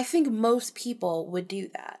up. I think most people would do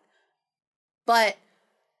that. But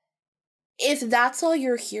if that's all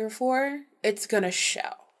you're here for, it's gonna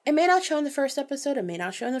show. It may not show in the first episode, it may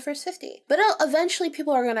not show in the first 50. But eventually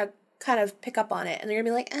people are gonna kind of pick up on it, and they're gonna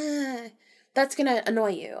be like, that's gonna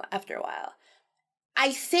annoy you after a while.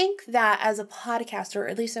 I think that as a podcaster, or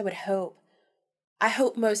at least I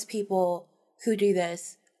hope most people who do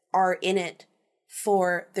this are in it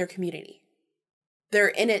for their community. They're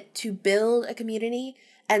in it to build a community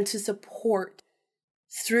and to support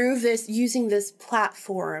through this, using this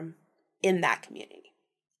platform in that community.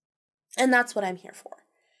 And that's what I'm here for.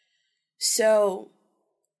 So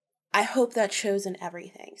I hope that shows in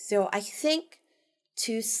everything. So I think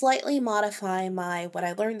to slightly modify my what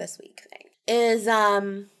I learned this week thing is,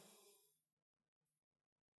 I'm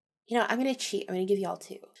going to cheat. I'm going to give y'all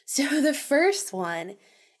two. So the first one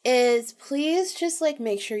is, please just like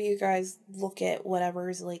make sure you guys look at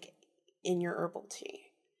whatever's like in your herbal tea.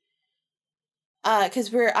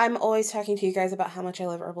 Because I'm always talking to you guys about how much I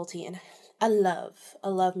love herbal tea, and I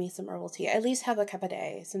love me some herbal tea. I at least have a cup a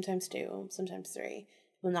day, sometimes 2, sometimes 3,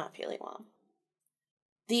 when not feeling well.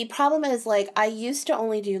 The problem is, like, I used to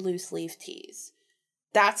only do loose leaf teas.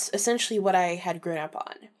 That's essentially what I had grown up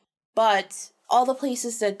on. But all the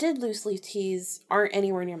places that did loose leaf teas aren't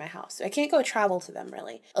anywhere near my house, so I can't go travel to them,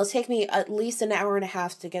 really. It'll take me at least an hour and a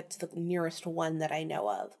half to get to the nearest one that I know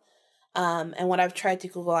of. And when I've tried to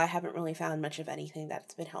Google, I haven't really found much of anything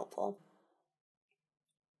that's been helpful.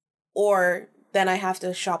 Or then I have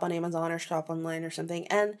to shop on Amazon or shop online or something.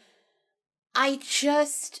 And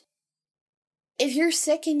if you're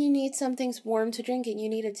sick and you need something warm to drink and you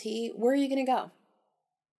need a tea, where are you going to go?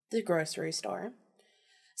 The grocery store.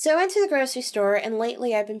 So I went to the grocery store, and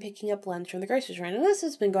lately I've been picking up blends from the grocery store. And this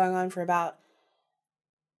has been going on for about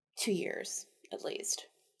 2 years, at least.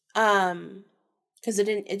 Because it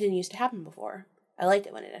didn't used to happen before. I liked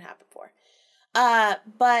it when it didn't happen before.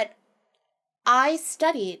 But I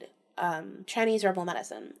studied Chinese herbal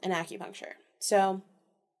medicine and acupuncture. So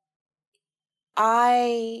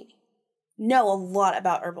I know a lot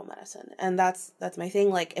about herbal medicine, and that's my thing.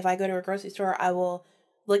 Like, if I go to a grocery store, I will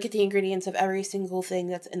look at the ingredients of every single thing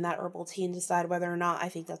that's in that herbal tea and decide whether or not I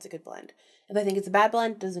think that's a good blend. If I think it's a bad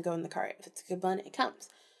blend, it doesn't go in the cart. If it's a good blend, it comes.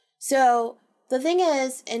 So the thing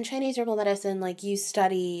is, in Chinese herbal medicine, like,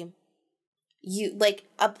 like,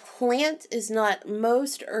 a plant is not,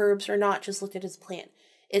 most herbs are not just looked at as plant.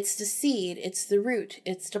 It's the seed, it's the root,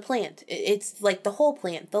 it's the plant. It's like the whole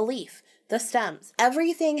plant, the leaf, the stems.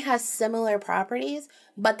 Everything has similar properties,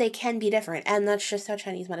 but they can be different. And that's just how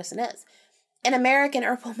Chinese medicine is. In American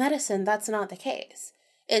herbal medicine, that's not the case.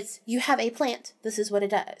 It's, you have a plant, this is what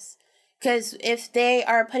it does. Because if they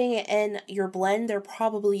are putting it in your blend, they're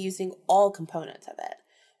probably using all components of it.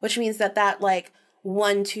 Which means that like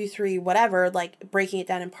 1, 2, 3, whatever, like breaking it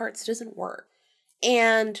down in parts doesn't work.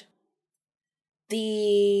 And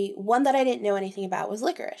the one that I didn't know anything about was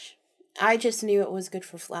licorice. I just knew it was good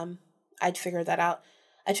for phlegm. I'd figured that out.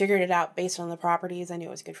 I figured it out based on the properties. I knew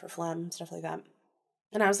it was good for phlegm, stuff like that.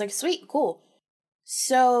 And I was like, sweet, cool.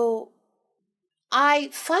 So I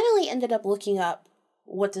finally ended up looking up,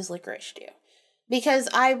 what does licorice do? Because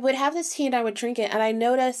I would have this tea and I would drink it, and I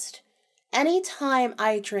noticed anytime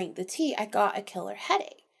I drank the tea, I got a killer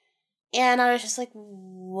headache. And I was just like,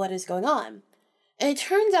 what is going on? And it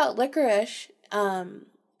turns out licorice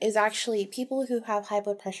is actually, people who have high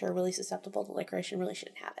blood pressure are really susceptible to licorice and really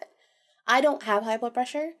shouldn't have it. I don't have high blood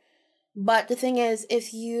pressure, but the thing is,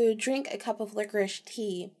 if you drink a cup of licorice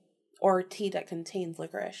tea, or tea that contains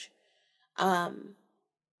licorice,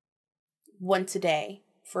 once a day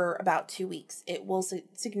for about 2 weeks, it will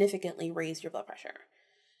significantly raise your blood pressure.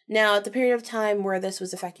 Now, at the period of time where this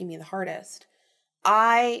was affecting me the hardest,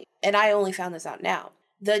 I only found this out now.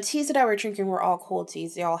 The teas that I were drinking were all cold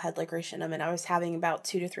teas. They all had licorice in them, and I was having about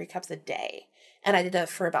 2 to 3 cups a day. And I did that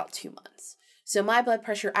for about 2 months. So my blood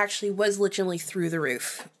pressure actually was legitimately through the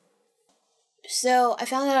roof. So I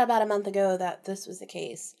found out about a month ago that this was the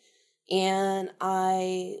case. And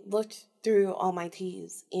I looked through all my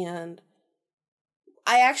teas, and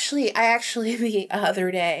I actually the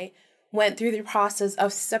other day went through the process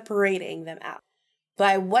of separating them out.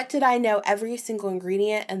 By what did I know every single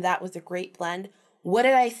ingredient, and that was a great blend? What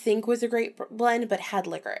did I think was a great blend but had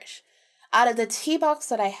licorice? Out of the tea box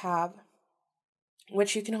that I have,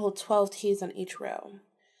 which you can hold 12 teas on each row,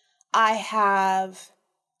 I have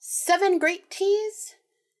 7 great teas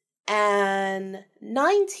and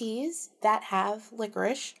 9 teas that have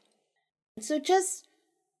licorice. So just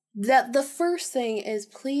the first thing is,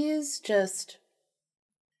 please just,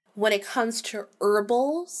 when it comes to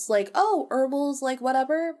herbals, like, oh, herbals, like,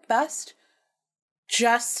 whatever, best,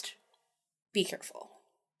 just be careful.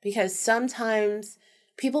 Because sometimes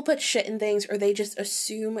people put shit in things, or they just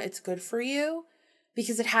assume it's good for you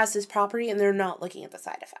because it has this property, and they're not looking at the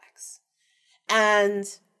side effects. And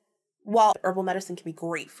while herbal medicine can be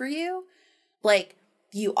great for you, like,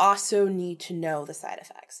 you also need to know the side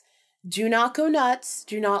effects. Do not go nuts.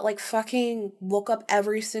 Do not, like, fucking look up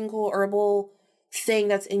every single herbal thing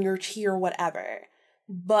that's in your tea or whatever.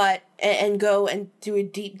 But, and go and do a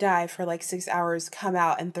deep dive for like 6 hours, come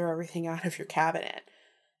out and throw everything out of your cabinet.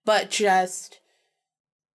 But just,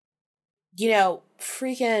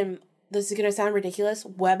 freaking, this is gonna sound ridiculous,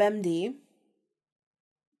 WebMD.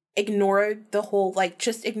 Ignore the whole, like,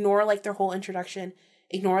 just ignore, like, their whole introduction.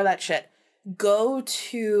 Ignore that shit. Go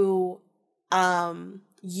to,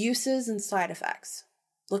 uses and side effects.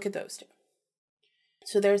 Look at those two.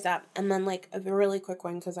 So there's that. And then, like, a really quick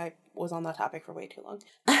one, because I was on that topic for way too long.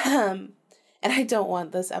 And I don't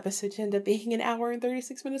want this episode to end up being an hour and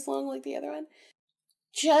 36 minutes long like the other one.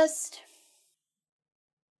 Just,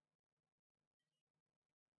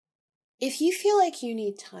 if you feel like you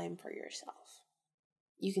need time for yourself,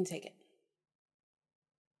 you can take it.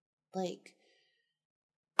 Like,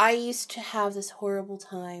 I used to have this horrible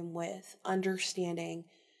time with understanding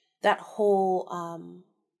that whole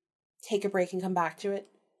take a break and come back to it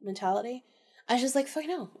mentality. I was just like, fuck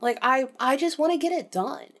no. Like, I just want to get it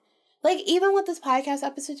done. Like, even with this podcast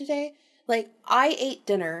episode today, like, I ate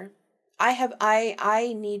dinner.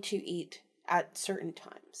 I need to eat at certain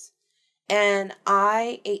times. And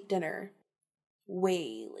I ate dinner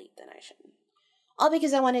way late than I should. All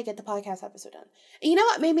because I wanted to get the podcast episode done. And you know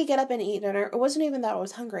what made me get up and eat dinner? It wasn't even that I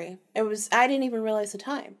was hungry. I didn't even realize the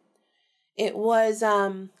time. It was,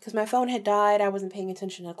 because my phone had died. I wasn't paying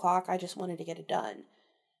attention to the clock. I just wanted to get it done.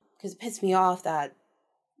 Because it pissed me off that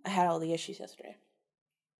I had all the issues yesterday.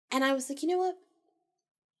 And I was like, you know what?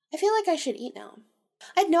 I feel like I should eat now.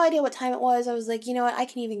 I had no idea what time it was. I was like, you know what? I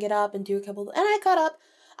can even get up and do a couple. And I got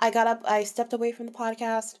up. I stepped away from the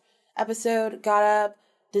podcast episode, got up,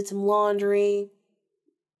 did some laundry,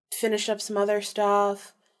 finished up some other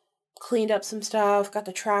stuff, cleaned up some stuff, got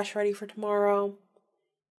the trash ready for tomorrow.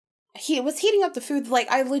 He was heating up the food. Like,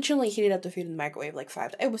 I literally heated up the food in the microwave like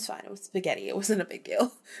 5 times. It was fine. It was spaghetti. It wasn't a big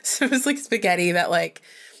deal. So it was like spaghetti that like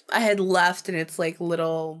I had left in its like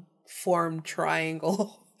little formed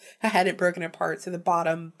triangle. I had it broken apart, so the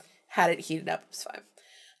bottom had it heated up. It was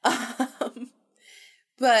fine.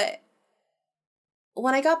 But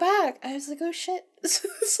when I got back, I was like, oh shit,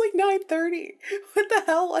 it's like 9:30. What the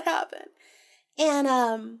hell? What happened?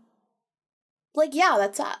 And like, yeah,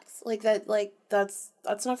 that sucks. Like that's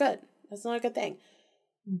not good. That's not a good thing.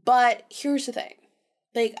 But here's the thing.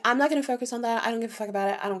 Like, I'm not gonna focus on that. I don't give a fuck about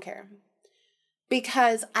it. I don't care.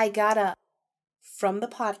 Because I got up from the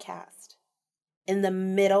podcast in the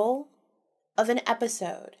middle of an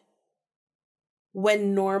episode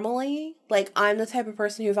when normally, like, I'm the type of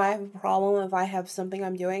person who, if I have a problem, if I have something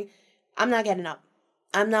I'm doing, I'm not getting up.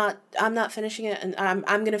 I'm not finishing it, and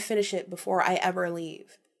I'm gonna finish it before I ever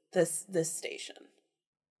leave this station.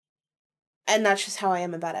 And that's just how I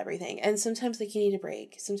am about everything. And sometimes, like, you need a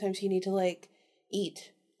break. Sometimes you need to, like,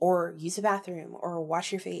 eat or use a bathroom or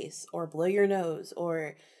wash your face or blow your nose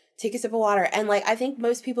or take a sip of water. And, like, I think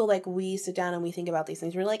most people, like, we sit down and we think about these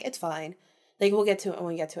things. We're like, it's fine. Like, we'll get to it when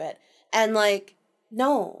we get to it. And, like,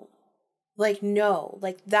 no. Like, no.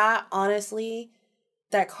 Like, that, honestly,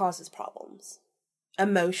 that causes problems.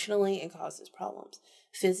 Emotionally, it causes problems.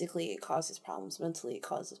 Physically, it causes problems. Mentally, it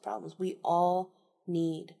causes problems. We all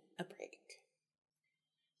need a break.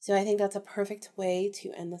 So I think that's a perfect way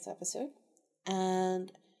to end this episode.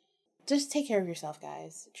 And just take care of yourself,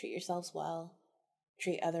 guys. Treat yourselves well.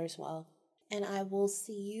 Treat others well. And I will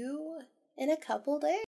see you in a couple days.